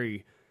was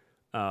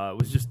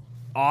was just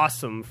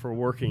awesome for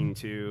working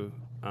to.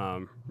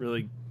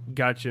 Really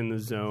got you in the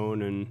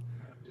zone, and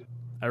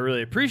I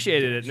really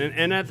appreciated it.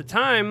 And at the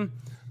time,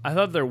 I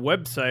thought their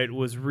website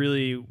was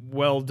really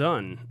well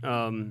done.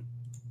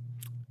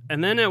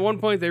 And then at one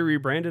point they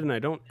rebranded,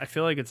 and I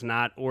feel like it's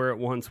not where it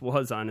once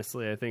was,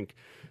 honestly. I think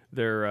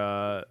their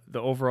the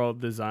overall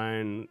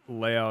design,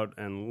 layout,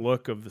 and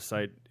look of the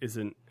site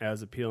isn't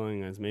as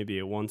appealing as maybe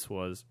it once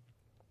was.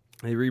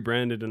 They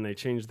rebranded and they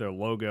changed their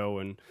logo,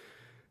 and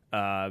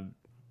I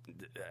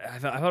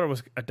thought it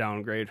was a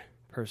downgrade,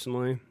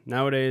 personally.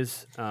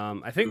 Nowadays,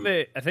 I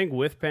think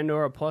with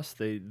Pandora Plus,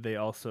 they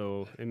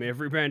may have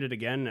rebranded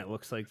again, and it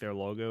looks like their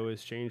logo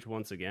is changed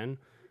once again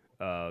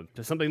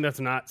to something that's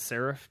not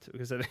serifed,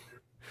 because I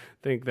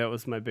think that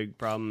was my big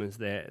problem, is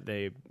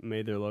they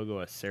made their logo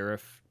a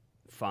serif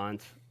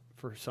font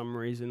for some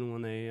reason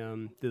when they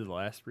did the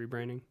last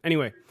rebranding.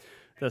 Anyway,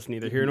 that's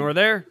neither here nor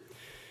there.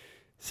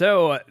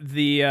 So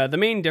the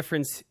main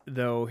difference,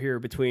 though, here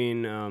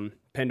between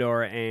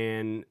Pandora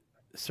and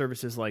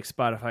services like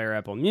Spotify or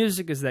Apple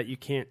Music is that you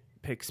can't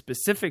pick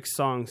specific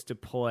songs to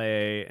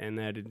play, and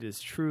that it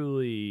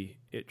truly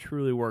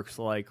works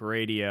like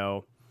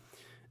radio.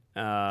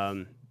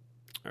 And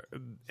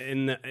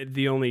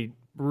the only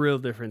real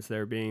difference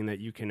there being that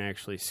you can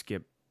actually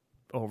skip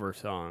over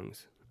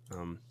songs.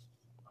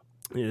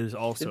 It is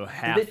also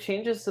half. Did it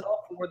change this at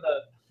all for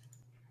the?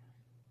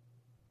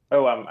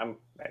 Oh,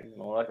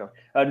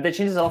 did they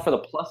change this at all for the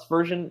Plus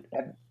version?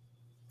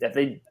 Have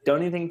they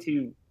done anything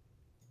to?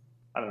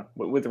 I don't know.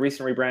 With the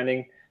recent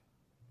rebranding,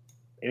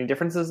 any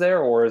differences there,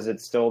 or is it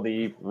still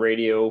the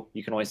radio?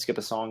 You can only skip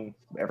a song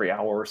every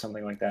hour or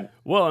something like that.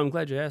 Well, I'm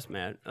glad you asked,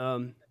 Matt.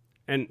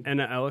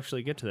 And I'll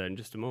actually get to that in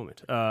just a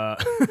moment. No,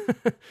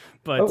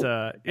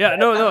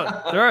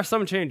 there are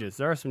some changes.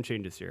 There are some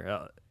changes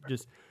here.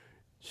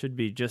 Should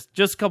be just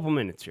a couple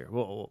minutes here.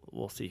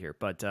 We'll see here.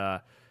 But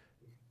what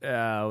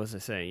was I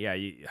saying? Yeah,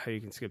 how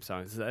you can skip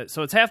songs.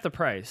 So it's half the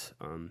price.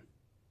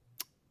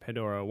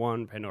 Pandora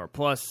 1, Pandora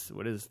Plus,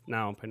 what is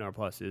now Pandora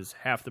Plus, is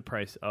half the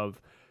price of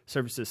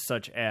services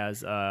such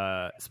as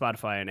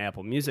Spotify and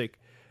Apple Music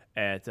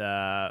at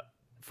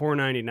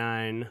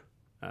 $4.99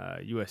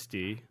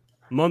 USD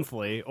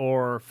monthly,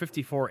 or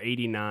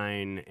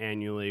 $54.89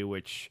 annually,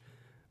 which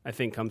I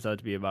think comes out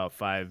to be about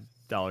 $5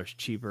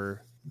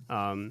 cheaper.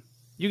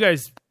 You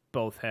guys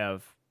both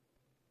have,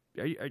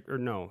 or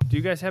no? Do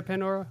you guys have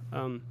Pandora?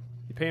 You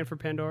paying for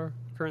Pandora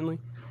currently?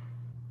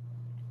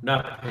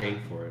 Not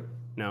paying for it.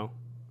 No.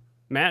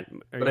 Matt,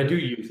 but I do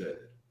use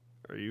it.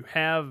 Or you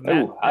have?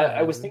 Matt? Oh,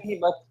 I was thinking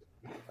about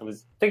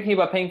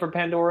paying for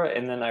Pandora,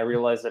 and then I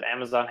realized that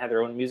Amazon had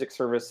their own music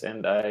service,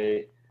 and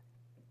I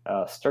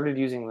started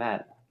using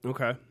that.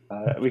 Okay.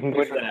 We can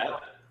go into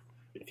that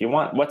if you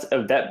want. What's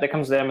that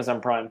comes with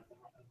Amazon Prime?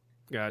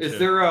 Gotcha. Is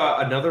there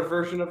another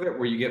version of it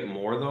where you get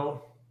more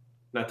though?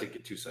 Not to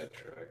get too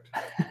sidetracked.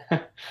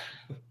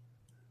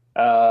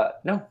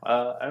 No,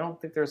 I don't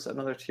think there's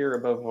another tier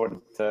above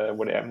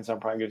what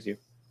Amazon Prime gives you.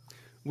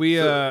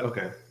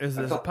 Okay. There's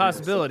a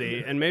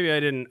possibility, and maybe I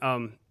didn't.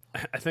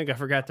 I think I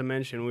forgot to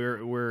mention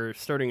we're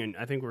starting.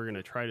 I think we're going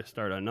to try to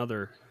start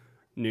another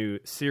new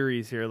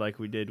series here, like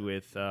we did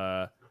with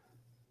the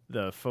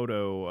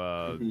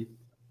photo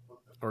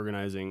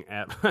organizing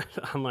app,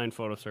 online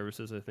photo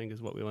services. I think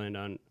is what we land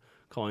on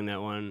calling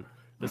that one.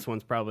 This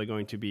one's probably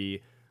going to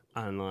be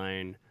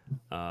online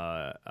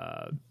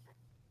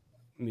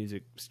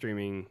music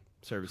streaming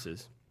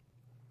services.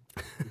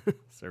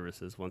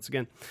 Services once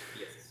again.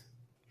 Yes.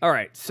 All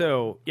right,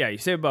 so yeah, you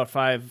save about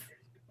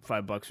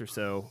 $5 or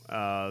so.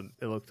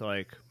 It looked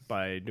like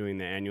by doing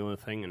the annual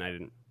thing, and I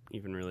didn't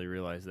even really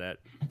realize that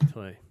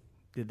until I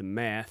did the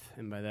math,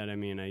 and by that I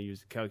mean I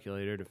used a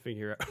calculator to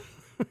figure out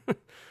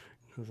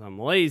because I'm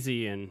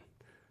lazy, and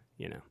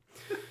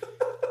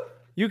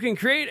you can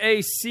create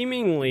a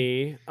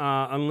seemingly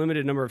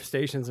unlimited number of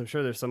stations. I'm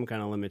sure there's some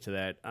kind of limit to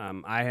that.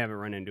 I haven't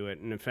run into it,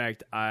 and in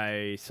fact,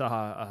 I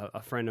saw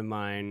a friend of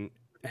mine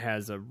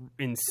has a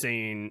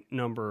insane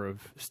number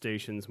of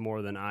stations,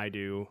 more than I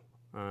do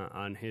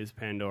on his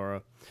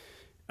Pandora.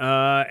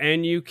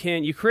 And you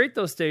create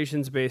those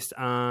stations based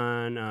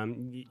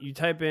on you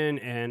type in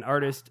an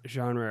artist,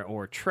 genre,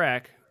 or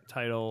track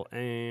title,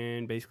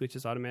 and basically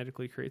just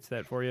automatically creates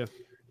that for you.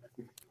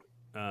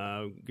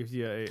 Gives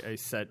you a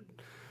set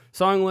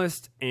song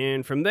list,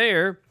 and from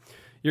there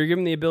you're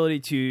given the ability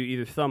to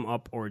either thumb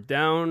up or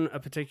down a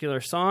particular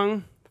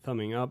song.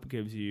 Thumbing up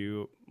gives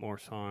you more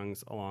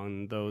songs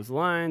along those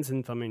lines,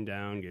 and thumbing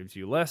down gives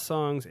you less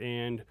songs,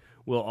 and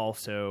will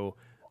also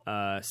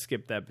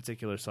skip that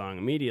particular song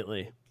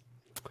immediately.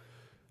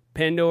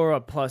 Pandora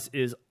Plus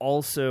is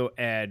also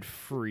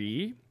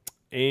ad-free,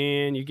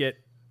 and you get,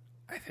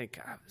 I think,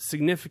 a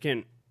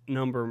significant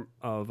number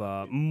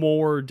of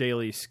more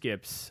daily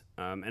skips.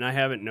 And I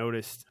haven't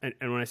noticed, and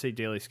when I say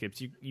daily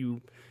skips,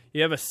 you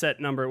have a set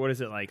number. What is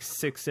it, like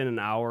 6 in an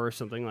hour or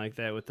something like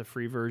that with the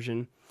free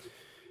version?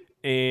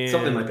 And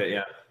something like that,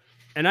 yeah.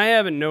 And I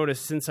haven't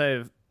noticed since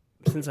I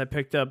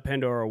picked up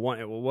Pandora 1.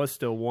 It was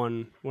still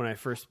 1 when I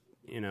first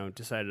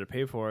decided to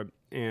pay for it,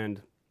 and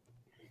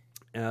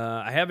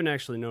I haven't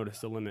actually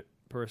noticed a limit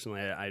personally.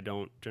 I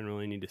don't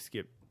generally need to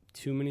skip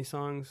too many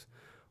songs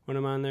when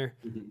I'm on there.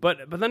 Mm-hmm.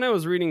 But then I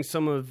was reading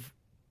some of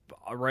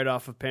right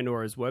off of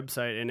Pandora's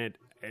website, and it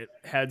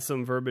had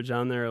some verbiage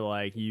on there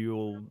like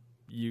you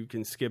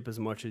can skip as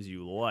much as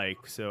you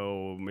like.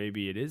 So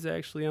maybe it is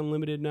actually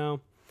unlimited now.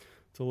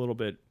 It's a little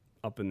bit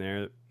up in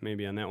there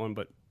maybe on that one,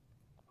 but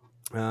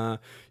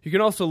you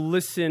can also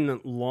listen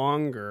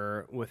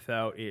longer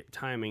without it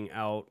timing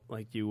out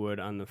like you would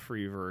on the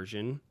free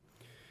version,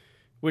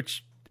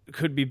 which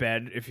could be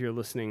bad if you're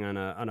listening on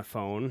a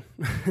phone,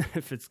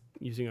 if it's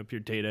using up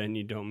your data and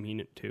you don't mean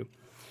it to.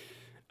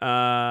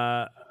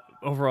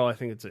 Overall, I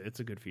think it's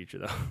a good feature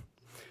though.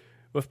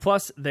 With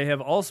Plus, they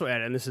have also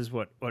added, and this is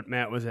what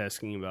Matt was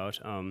asking about.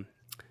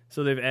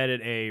 So they've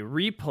added a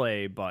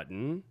replay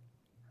button,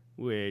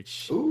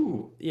 which,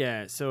 Ooh.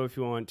 yeah, so if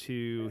you want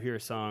to hear a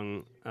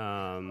song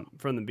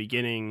from the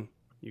beginning,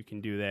 you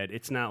can do that.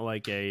 It's not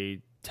like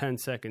a 10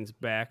 seconds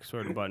back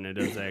sort of button. It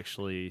does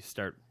actually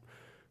start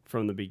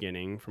from the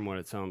beginning, from what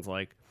it sounds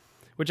like,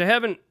 which I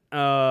haven't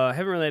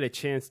really had a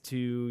chance to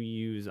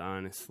use,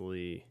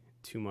 honestly,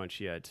 too much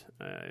yet,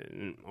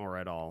 or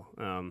at all.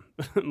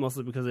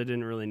 Mostly because I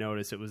didn't really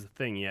notice it was a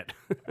thing yet.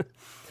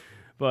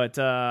 But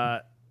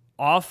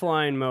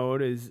offline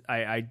mode is,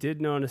 I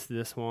did notice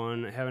this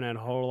one. I haven't had a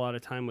whole lot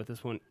of time with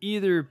this one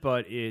either,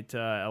 but it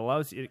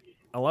allows you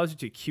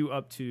to queue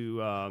up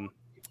to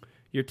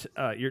it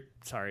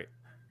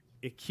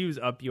queues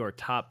up your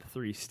top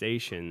 3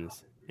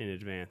 stations in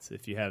advance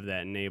if you have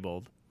that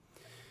enabled.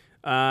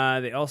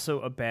 They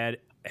also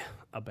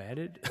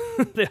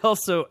they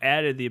also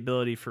added the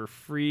ability for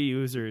free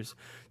users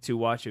to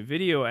watch a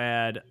video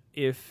ad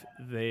if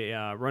they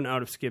run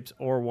out of skips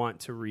or want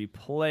to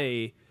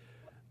replay.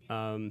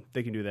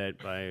 They can do that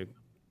by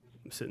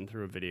sitting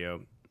through a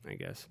video, I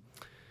guess.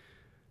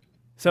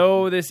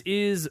 So this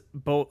is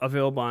both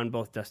available on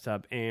both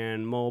desktop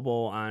and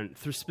mobile,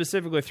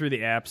 specifically through the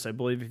apps. I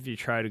believe if you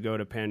try to go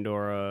to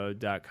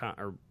Pandora.com,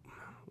 or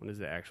what is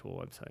the actual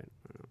website?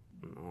 I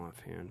don't know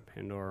offhand.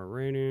 Pandora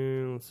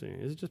rating. Let's see.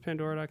 Is it just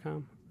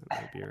Pandora.com?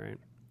 That might be right.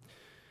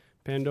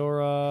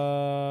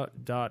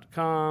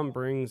 Pandora.com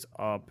brings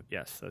up,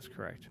 yes, that's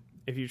correct.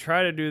 If you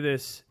try to do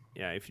this,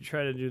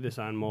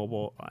 on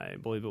mobile, I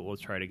believe it will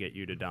try to get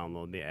you to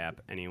download the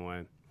app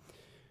anyway.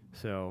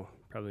 So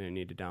probably going to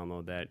need to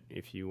download that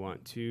if you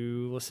want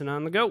to listen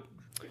on the go.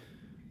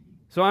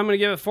 So I'm going to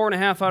give it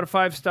 4.5 out of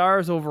 5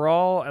 stars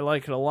overall. I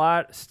like it a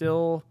lot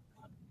still.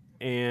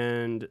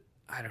 And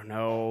I don't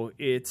know,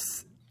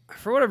 it's,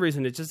 for whatever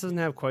reason, it just doesn't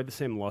have quite the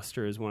same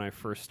luster as when I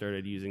first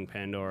started using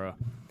Pandora.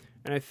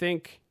 And I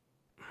think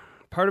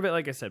part of it,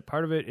 like I said,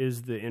 part of it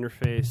is the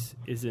interface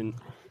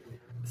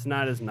it's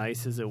not as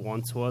nice as it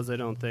once was, I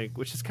don't think,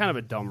 which is kind of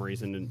a dumb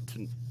reason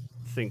to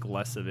think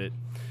less of it.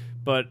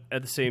 But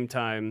at the same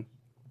time,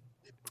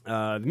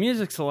 the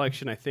music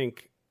selection, I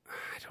think,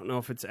 I don't know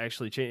if it's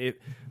actually changed.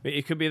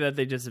 It could be that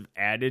they just have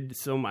added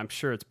I'm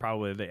sure it's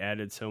probably they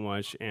added so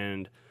much,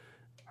 and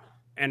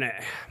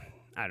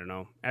I don't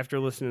know. After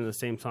listening to the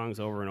same songs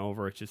over and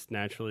over, it just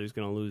naturally is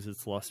going to lose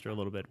its luster a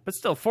little bit. But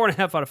still, 4.5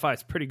 out of 5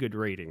 is pretty good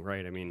rating,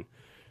 right? I mean,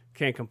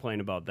 can't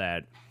complain about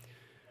that.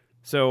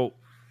 So,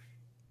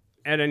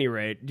 at any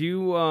rate, do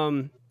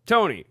you,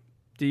 Tony?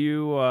 Do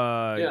you?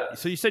 Yeah.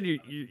 So you said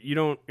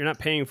you're not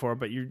paying for it,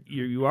 but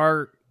you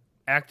are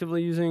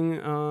actively using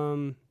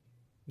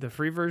the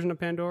free version of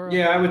Pandora.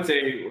 Yeah, I would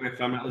say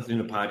if I'm not listening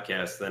to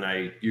podcasts, then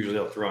I usually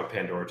will throw on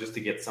Pandora just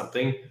to get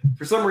something.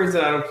 For some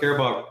reason, I don't care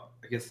about,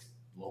 I guess,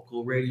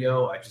 local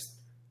radio. I just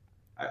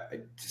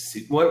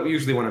see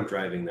usually when I'm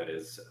driving, that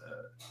is.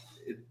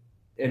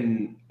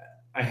 And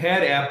I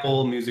had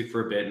Apple Music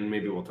for a bit, and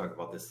maybe we'll talk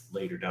about this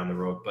later down the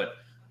road. But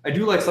I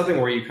do like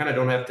something where you kind of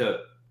don't have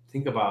to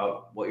think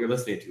about what you're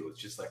listening to. It's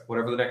just like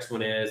whatever the next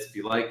one is. If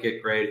you like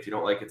it, great. If you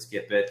don't like it,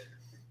 skip it.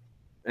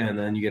 And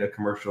then you get a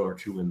commercial or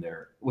two in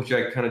there, which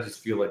I kind of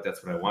just feel like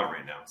that's what I want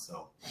right now.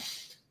 So,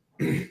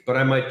 but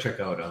I might check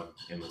out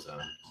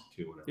Amazon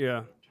too.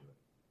 Yeah,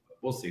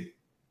 we'll see.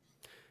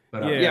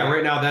 But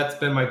right now that's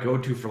been my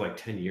go-to for like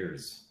 10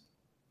 years.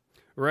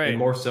 Right. And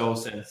more so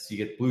since you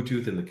get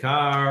Bluetooth in the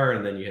car,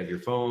 and then you have your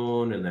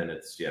phone, and then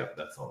that's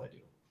all I do.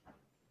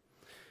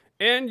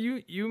 And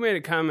you made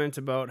a comment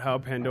about how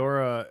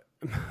Pandora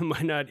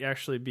might not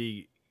actually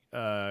be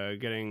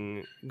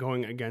going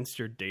against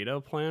your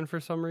data plan for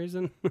some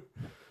reason.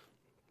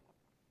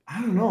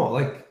 I don't know.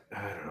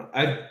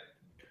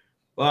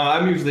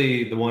 I'm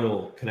usually the one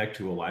who'll connect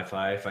to a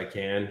Wi-Fi if I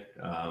can.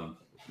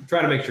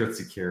 Try to make sure it's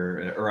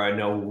secure, or I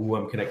know who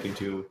I'm connecting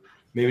to.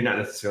 Maybe not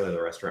necessarily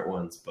the restaurant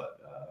ones, but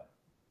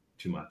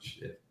too much.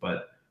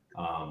 But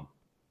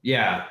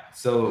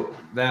so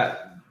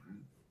that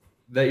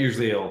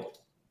usually will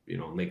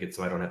make it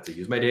so I don't have to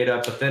use my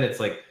data. But then it's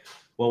like,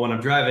 well, when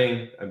I'm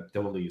driving, I'm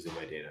totally using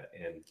my data.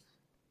 And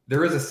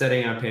there is a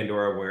setting on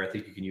Pandora where I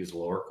think you can use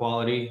lower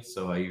quality.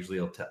 So I usually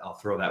I'll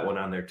throw that one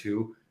on there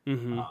too.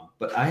 Mm-hmm.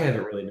 But I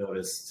haven't really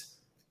noticed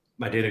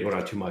my data going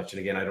out too much.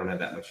 And again, I don't have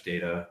that much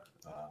data.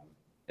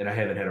 And I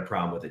haven't had a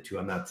problem with it too.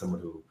 I'm not someone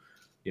who,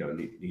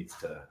 needs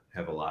to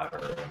have a lot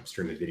or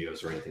streaming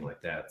videos or anything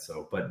like that.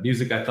 So, but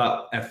music I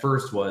thought at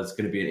first was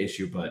going to be an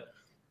issue, but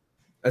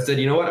I said,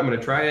 you know what, I'm going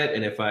to try it.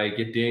 And if I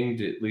get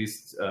dinged, at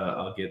least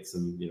I'll get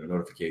some,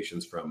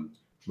 notifications from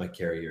my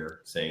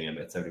carrier saying I'm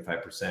at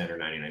 75% or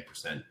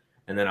 99%,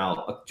 and then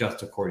I'll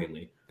adjust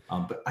accordingly.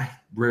 But I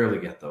rarely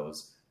get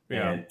those.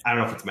 Yeah. And I don't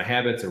know if it's my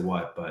habits or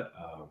what, but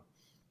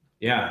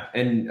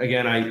And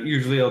again,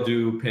 I'll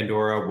do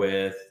Pandora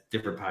with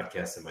different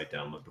podcasts I might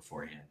download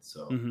beforehand.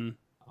 So I'm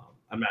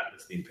not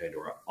listening to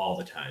Pandora all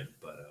the time,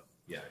 but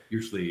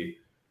usually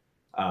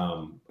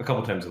a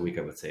couple times a week,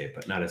 I would say,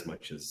 but not as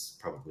much as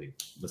probably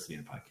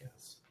listening to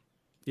podcasts.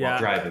 Yeah.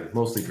 While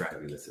mostly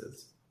driving this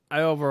is.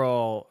 I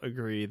overall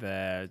agree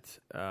that,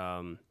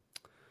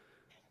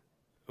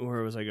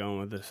 where was I going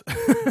with this?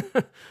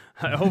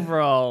 I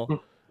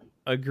overall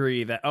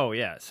agree that. Oh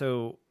yeah,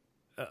 so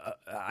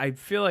I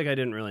feel like I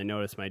didn't really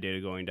notice my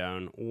data going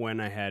down when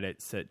I had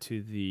it set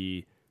to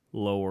the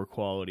lower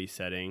quality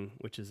setting,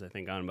 which is I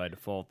think on by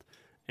default.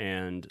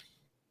 And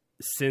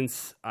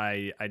since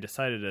I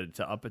decided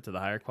to up it to the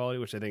higher quality,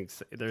 which I think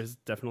there's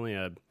definitely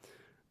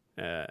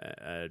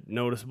a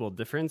noticeable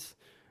difference.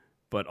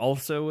 But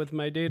also with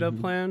my data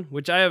plan,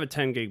 which I have a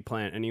 10 gig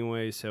plan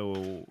anyway,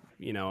 so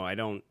I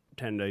don't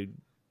tend to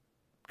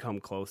come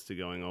close to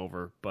going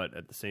over. But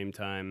at the same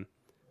time,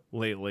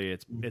 lately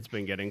it's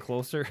been getting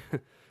closer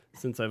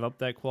since I've upped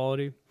that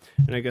quality.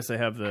 And I guess I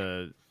have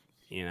the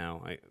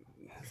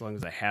as long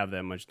as I have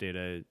that much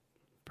data,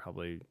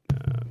 probably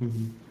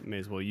may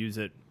as well use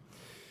it.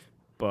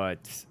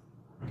 But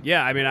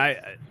yeah, I mean,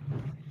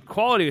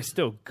 quality is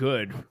still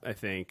good, I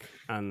think,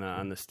 on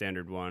the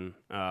standard one.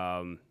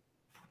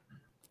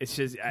 It's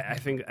just I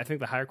think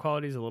the higher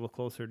quality is a little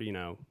closer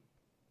to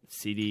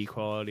CD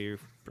quality,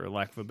 for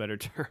lack of a better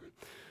term.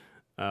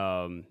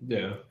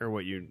 Or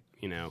what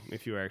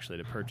if you were actually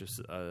to purchase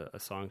a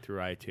song through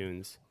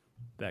iTunes,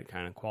 that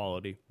kind of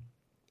quality.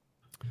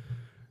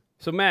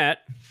 So Matt,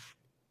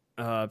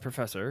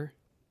 Professor,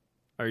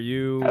 are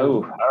you? Oh,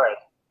 all right.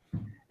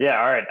 Yeah,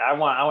 all right. I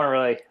want to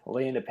really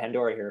lay into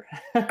Pandora here.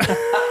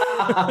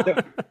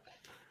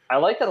 I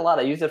like that a lot.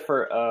 I used it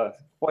for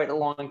quite a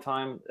long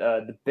time.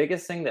 The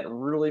biggest thing that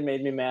really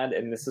made me mad,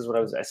 and this is what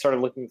I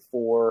started looking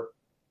for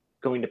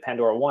going to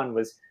Pandora 1,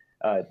 was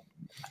I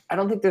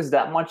don't think there's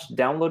that much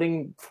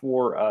downloading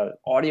for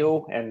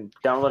audio and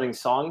downloading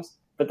songs,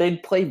 but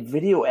they'd play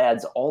video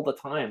ads all the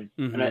time.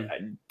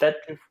 And that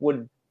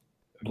would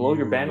blow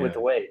your bandwidth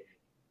away.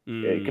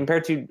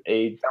 Compared to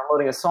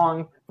downloading a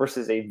song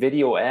versus a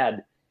video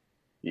ad,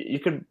 you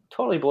could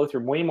totally blow through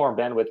way more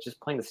bandwidth just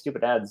playing the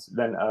stupid ads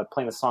than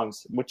playing the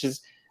songs, which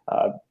is,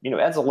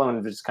 ads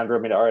alone just kind of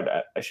drove me to, all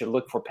right, I should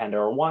look for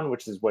Pandora 1,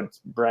 which is what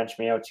branched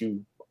me out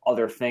to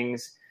other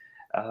things.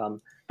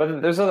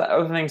 But there's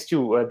other things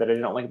too that I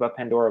didn't like about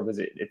Pandora, was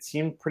it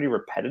seemed pretty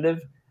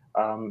repetitive.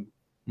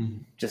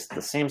 Just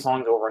the same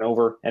songs over and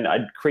over, and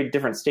I'd create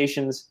different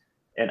stations,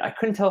 and I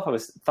couldn't tell if I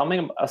was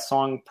thumbing a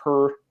song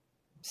per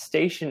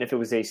station, if it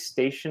was a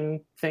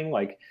station thing,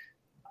 like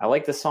I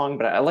like the song,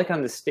 but I like it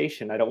on this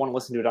station. I don't want to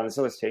listen to it on this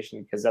other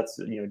station because that's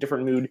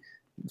different mood,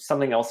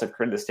 something else I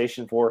created the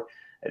station for.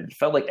 It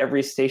felt like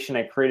every station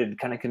I created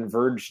kind of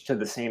converged to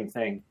the same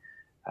thing,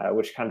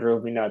 which kind of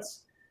drove me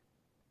nuts.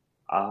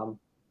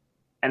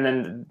 And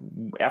then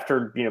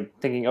after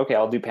thinking, okay,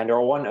 I'll do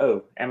Pandora 1.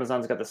 Oh,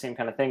 Amazon's got the same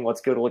kind of thing.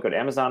 Let's go to look at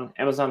Amazon.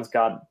 Amazon's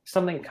got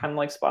something kind of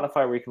like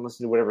Spotify where you can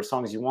listen to whatever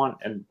songs you want.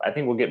 And I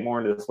think we'll get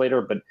more into this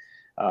later, but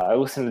I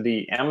listened to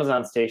the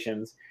Amazon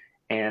stations,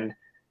 and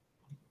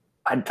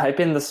I'd type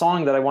in the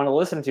song that I want to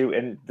listen to,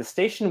 and the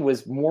station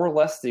was more or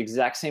less the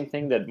exact same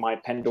thing that my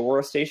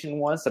Pandora station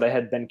was that I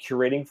had been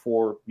curating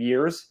for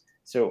years.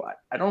 So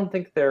I don't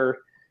think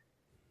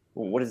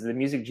what is the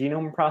music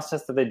genome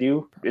process that they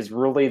do is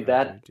really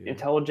that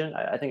intelligent.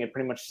 I think it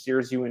pretty much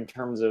steers you in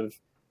terms of,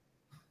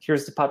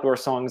 here's the popular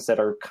songs that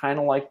are kind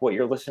of like what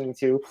you're listening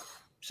to,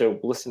 so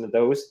listen to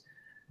those.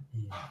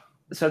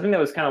 So I think that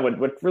was kind of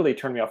what really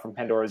turned me off from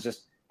Pandora, is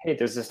just, hey,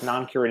 there's this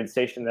non-curated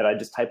station that I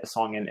just type a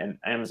song in, and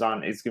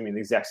Amazon is giving me the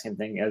exact same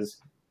thing as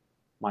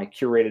my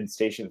curated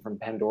station from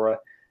Pandora.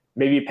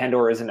 Maybe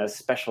Pandora isn't as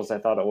special as I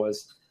thought it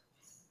was.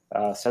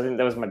 So I think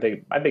that was my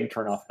big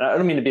turnoff. I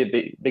don't mean to be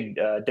a big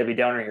Debbie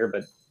Downer here,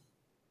 but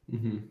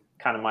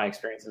kind of my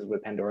experiences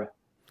with Pandora.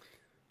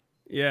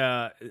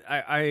 Yeah,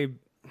 I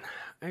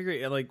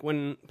agree. Like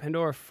when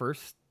Pandora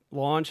first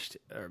launched,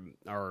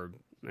 or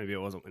maybe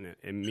it wasn't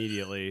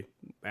immediately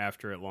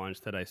after it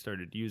launched that I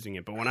started using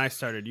it, but when I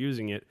started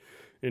using it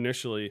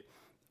initially,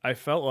 I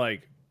felt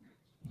like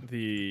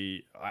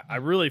I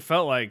really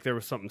felt like there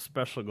was something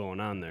special going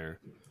on there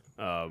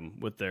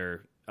with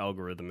their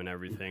algorithm and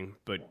everything.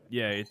 But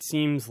yeah, it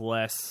seems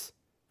less,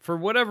 for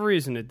whatever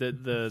reason,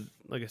 the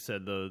like I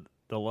said, the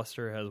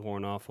luster has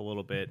worn off a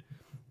little bit,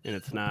 and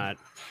it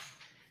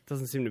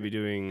doesn't seem to be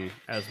doing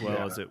as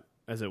well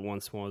as it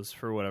once was,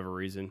 for whatever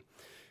reason.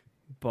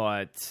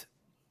 But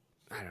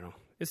I don't know.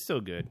 It's still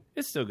good.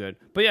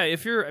 But yeah,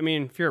 if you're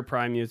a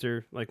Prime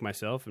user like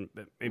myself, and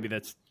maybe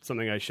that's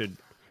something I should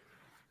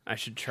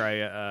try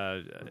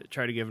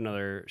to give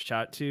another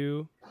shot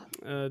to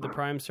the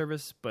Prime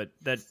service. But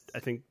that, I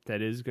think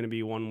that is going to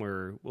be one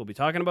we'll be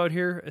talking about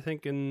here, I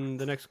think, in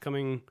the next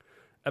coming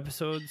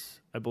episodes,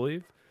 I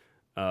believe.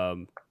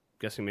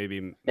 Guessing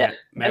maybe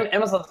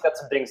Amazon's got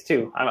some things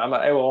too.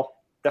 I will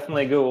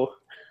definitely go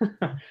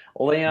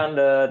lay on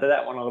to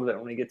that one a little bit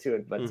when we get to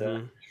it. But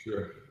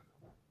sure.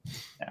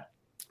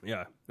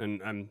 Yeah,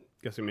 and I'm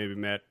guessing maybe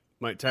Matt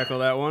might tackle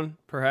that one,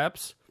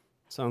 perhaps.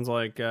 Sounds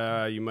like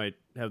you might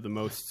have the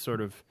most sort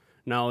of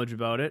knowledge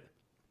about it.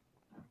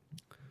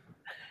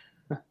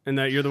 And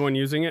that you're the one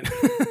using it?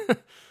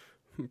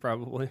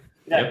 Probably.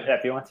 Yeah,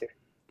 if you want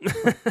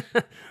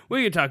to.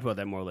 We can talk about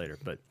that more later.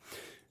 But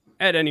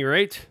at any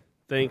rate,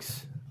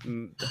 thanks.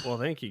 Well,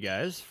 thank you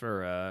guys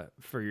for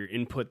your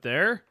input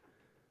there.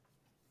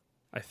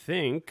 I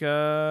think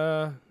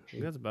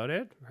that's about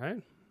it,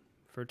 right?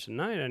 for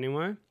tonight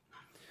anyway.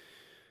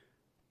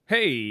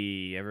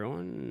 Hey,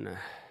 everyone.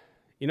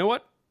 You know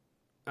what?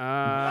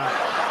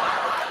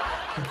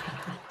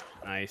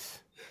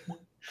 Nice.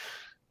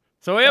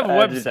 So we have a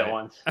website. I did that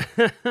once.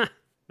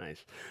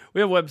 Nice.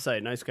 We have a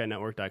website,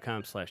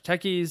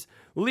 niceguyNetwork.com/techies.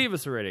 Leave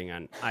us a rating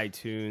on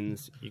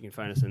iTunes. You can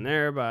find us in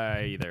there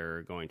by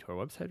either going to our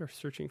website or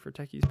searching for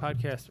Techies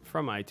Podcast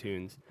from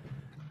iTunes.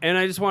 And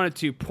I just wanted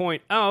to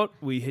point out,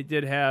 we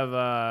did have,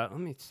 let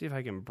me see if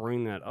I can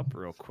bring that up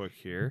real quick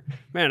here.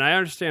 Man, I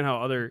understand how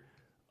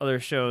other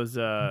shows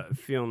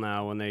feel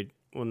now when they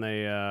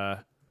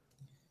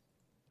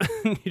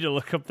need to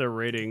look up their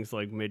ratings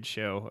like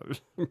mid-show for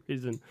some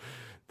reason.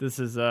 This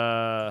is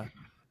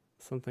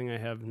something I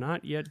have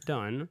not yet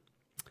done.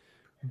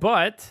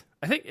 But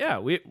I think, yeah,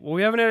 we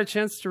haven't had a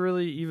chance to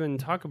really even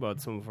talk about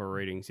some of our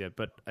ratings yet,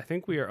 but I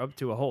think we are up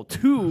to a whole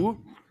 2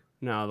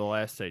 now, the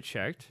last I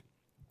checked.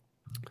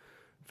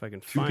 If I can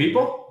find 2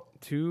 people?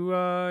 2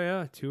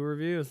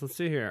 reviews. Let's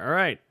see here. All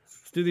right.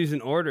 Let's do these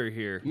in order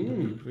here.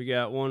 We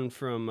got one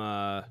from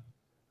I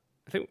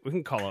think we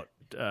can call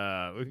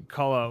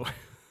out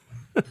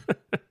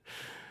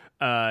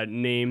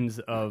names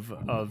of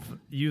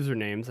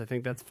usernames. I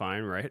think that's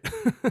fine, right?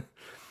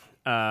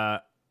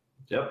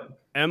 Yep.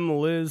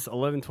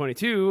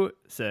 MLiz1122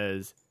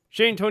 says,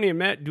 Shane, Tony, and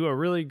Matt do a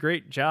really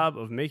great job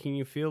of making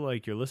you feel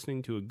like you're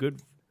listening to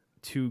good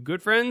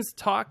friends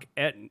talk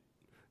at...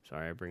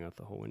 Sorry, I bring out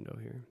the whole window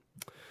here.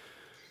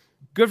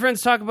 Good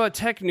friends talk about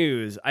tech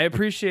news. I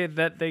appreciate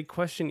that they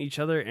question each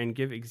other and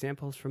give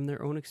examples from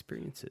their own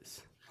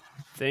experiences.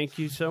 Thank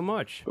you so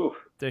much. Ooh.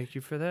 Thank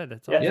you for that.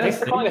 That's Yeah, all. Yes, thanks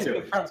for calling us thank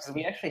you. good friends because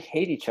we actually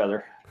hate each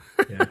other.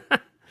 Yeah.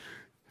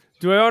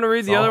 Do I want to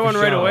read the all other for one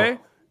right show. away?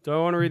 Do I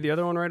want to read the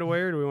other one right away,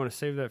 or do we want to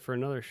save that for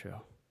another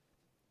show?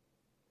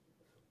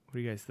 What do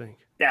you guys think?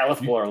 Yeah,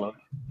 let's blow our load.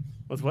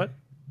 What's what?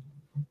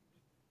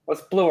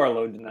 Let's blow our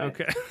load tonight.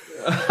 Okay.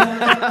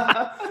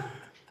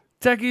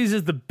 Techies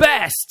is the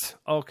best!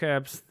 All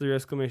caps, 3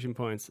 exclamation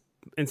points.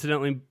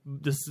 Incidentally,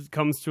 this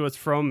comes to us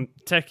from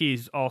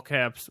Techies, all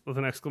caps, with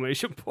an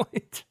exclamation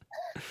point.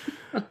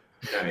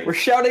 Nice. We're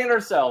shouting at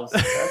ourselves.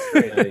 That's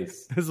great.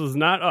 Nice. This was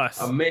not us.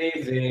 This is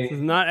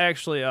Amazing. not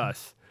actually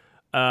us.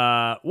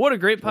 What a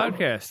great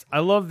podcast. I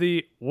love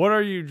the What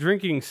Are You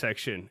Drinking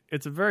section.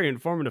 It's a very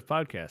informative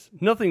podcast.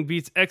 Nothing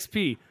beats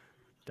XP. ...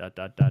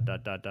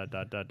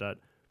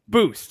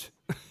 Boost.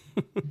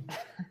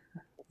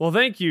 Well,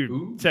 thank you,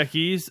 Ooh.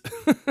 Techies.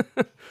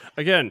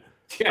 Again,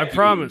 I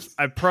promise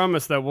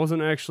that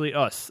wasn't actually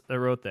us that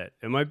wrote that.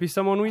 It might be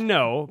someone we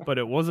know, but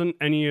it wasn't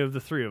any of the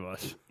 3 of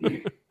us.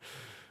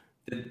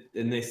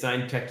 And they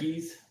signed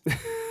techies?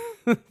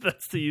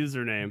 That's the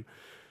username.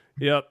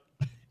 Yep.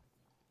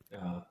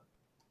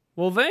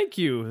 Well, thank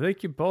you.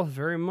 Thank you both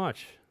very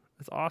much.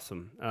 That's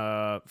awesome.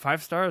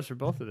 5 stars for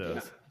both of those.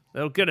 Yeah.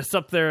 That'll get us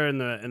up there in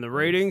the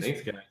ratings.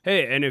 Thanks, guys.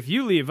 Hey, and if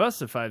you leave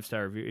us a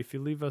 5-star review, if you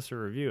leave us a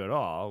review at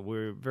all,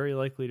 we're very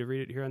likely to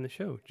read it here on the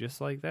show, just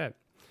like that.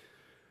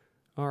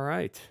 All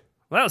right.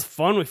 Well, that was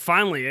fun.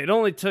 It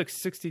only took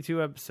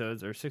 62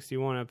 episodes or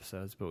 61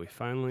 episodes, but we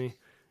finally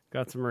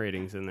got some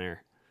ratings in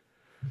there.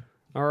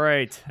 All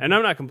right. And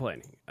I'm not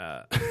complaining.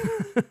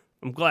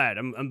 I'm glad.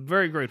 I'm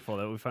very grateful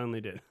that we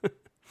finally did.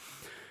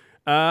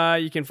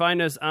 You can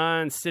find us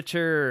on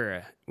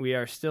Stitcher. We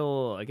are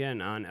still,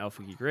 again, on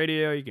Alpha Geek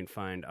Radio. You can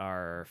find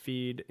our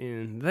feed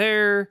in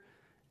there.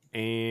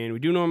 And we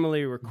do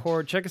normally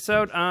record. Check us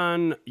out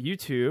on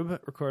YouTube,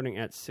 recording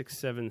at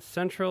 6/7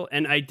 Central.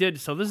 And I did,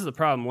 so this is the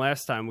problem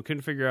last time. We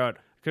couldn't figure out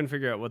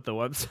what the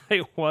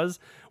website was.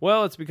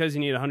 Well, it's because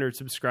you need 100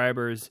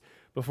 subscribers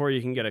before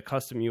you can get a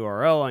custom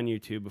URL on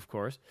YouTube, of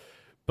course.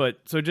 But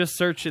so just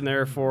search in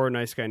there for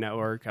Nice Guy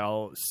Network.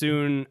 I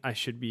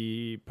should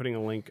be putting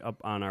a link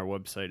up on our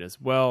website as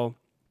well.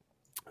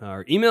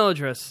 Our email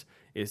address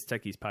is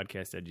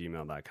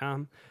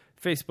techiespodcast@gmail.com,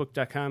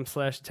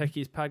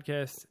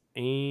 facebook.com/techiespodcast,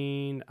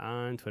 and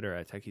on Twitter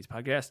at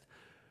techiespodcast.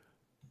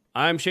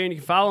 I'm Shane. You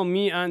can follow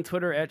me on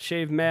Twitter at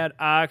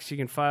ShaveMadOx. You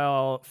can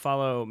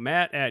follow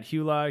Matt at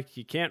HughLock.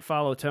 You can't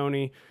follow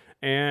Tony.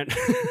 And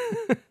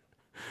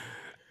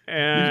You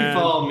can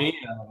follow me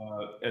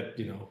at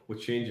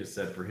what Shane just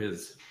said for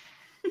his.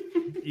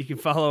 You can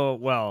follow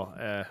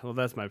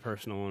that's my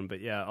personal one,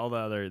 but yeah, all the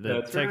other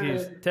That's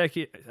Techies. right.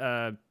 Techie,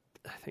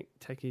 I think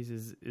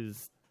Techies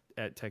is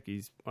at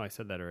Techies. Oh, I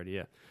said that already.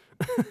 Yeah,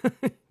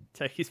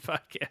 Techies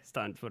Podcast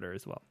on Twitter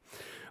as well.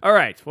 All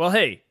right. Well,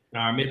 hey.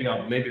 Maybe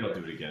I'll do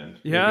it again.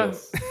 Maybe Yeah? I'll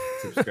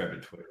subscribe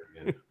to Twitter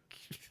again.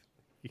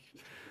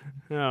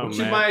 Oh, What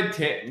should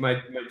man.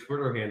 my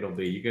Twitter handle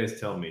be? You guys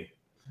tell me.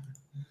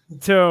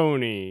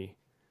 Tony.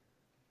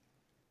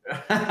 All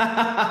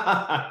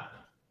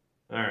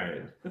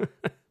right.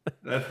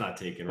 That's not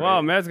taken right.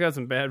 Wow, Matt's got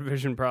some bad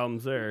vision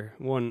problems there.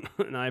 An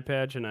eye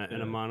patch and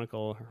a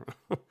monocle.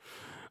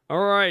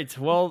 All right.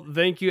 Well,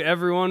 thank you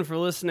everyone for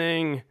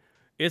listening.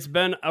 It's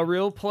been a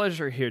real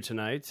pleasure here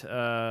tonight.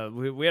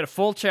 We had a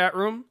full chat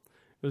room.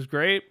 It was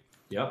great.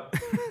 Yep.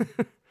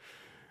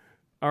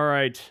 All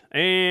right.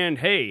 And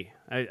hey,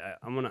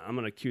 I'm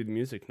gonna cue the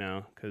music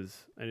now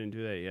because I didn't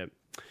do that yet.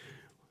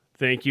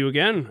 Thank you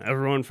again,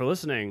 everyone, for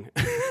listening.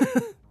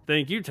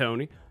 Thank you,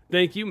 Tony.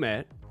 Thank you,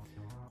 Matt.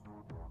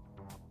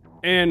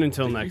 And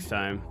until next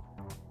time,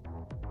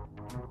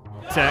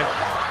 tech,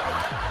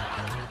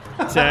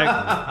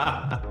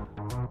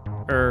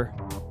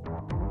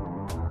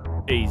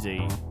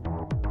 easy.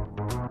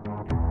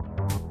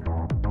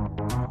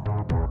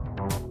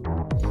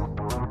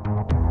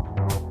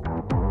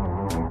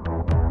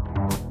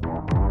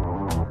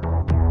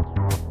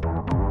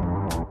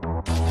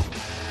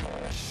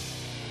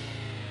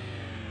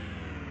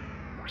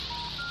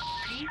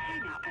 Please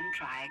hang up and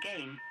try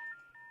again.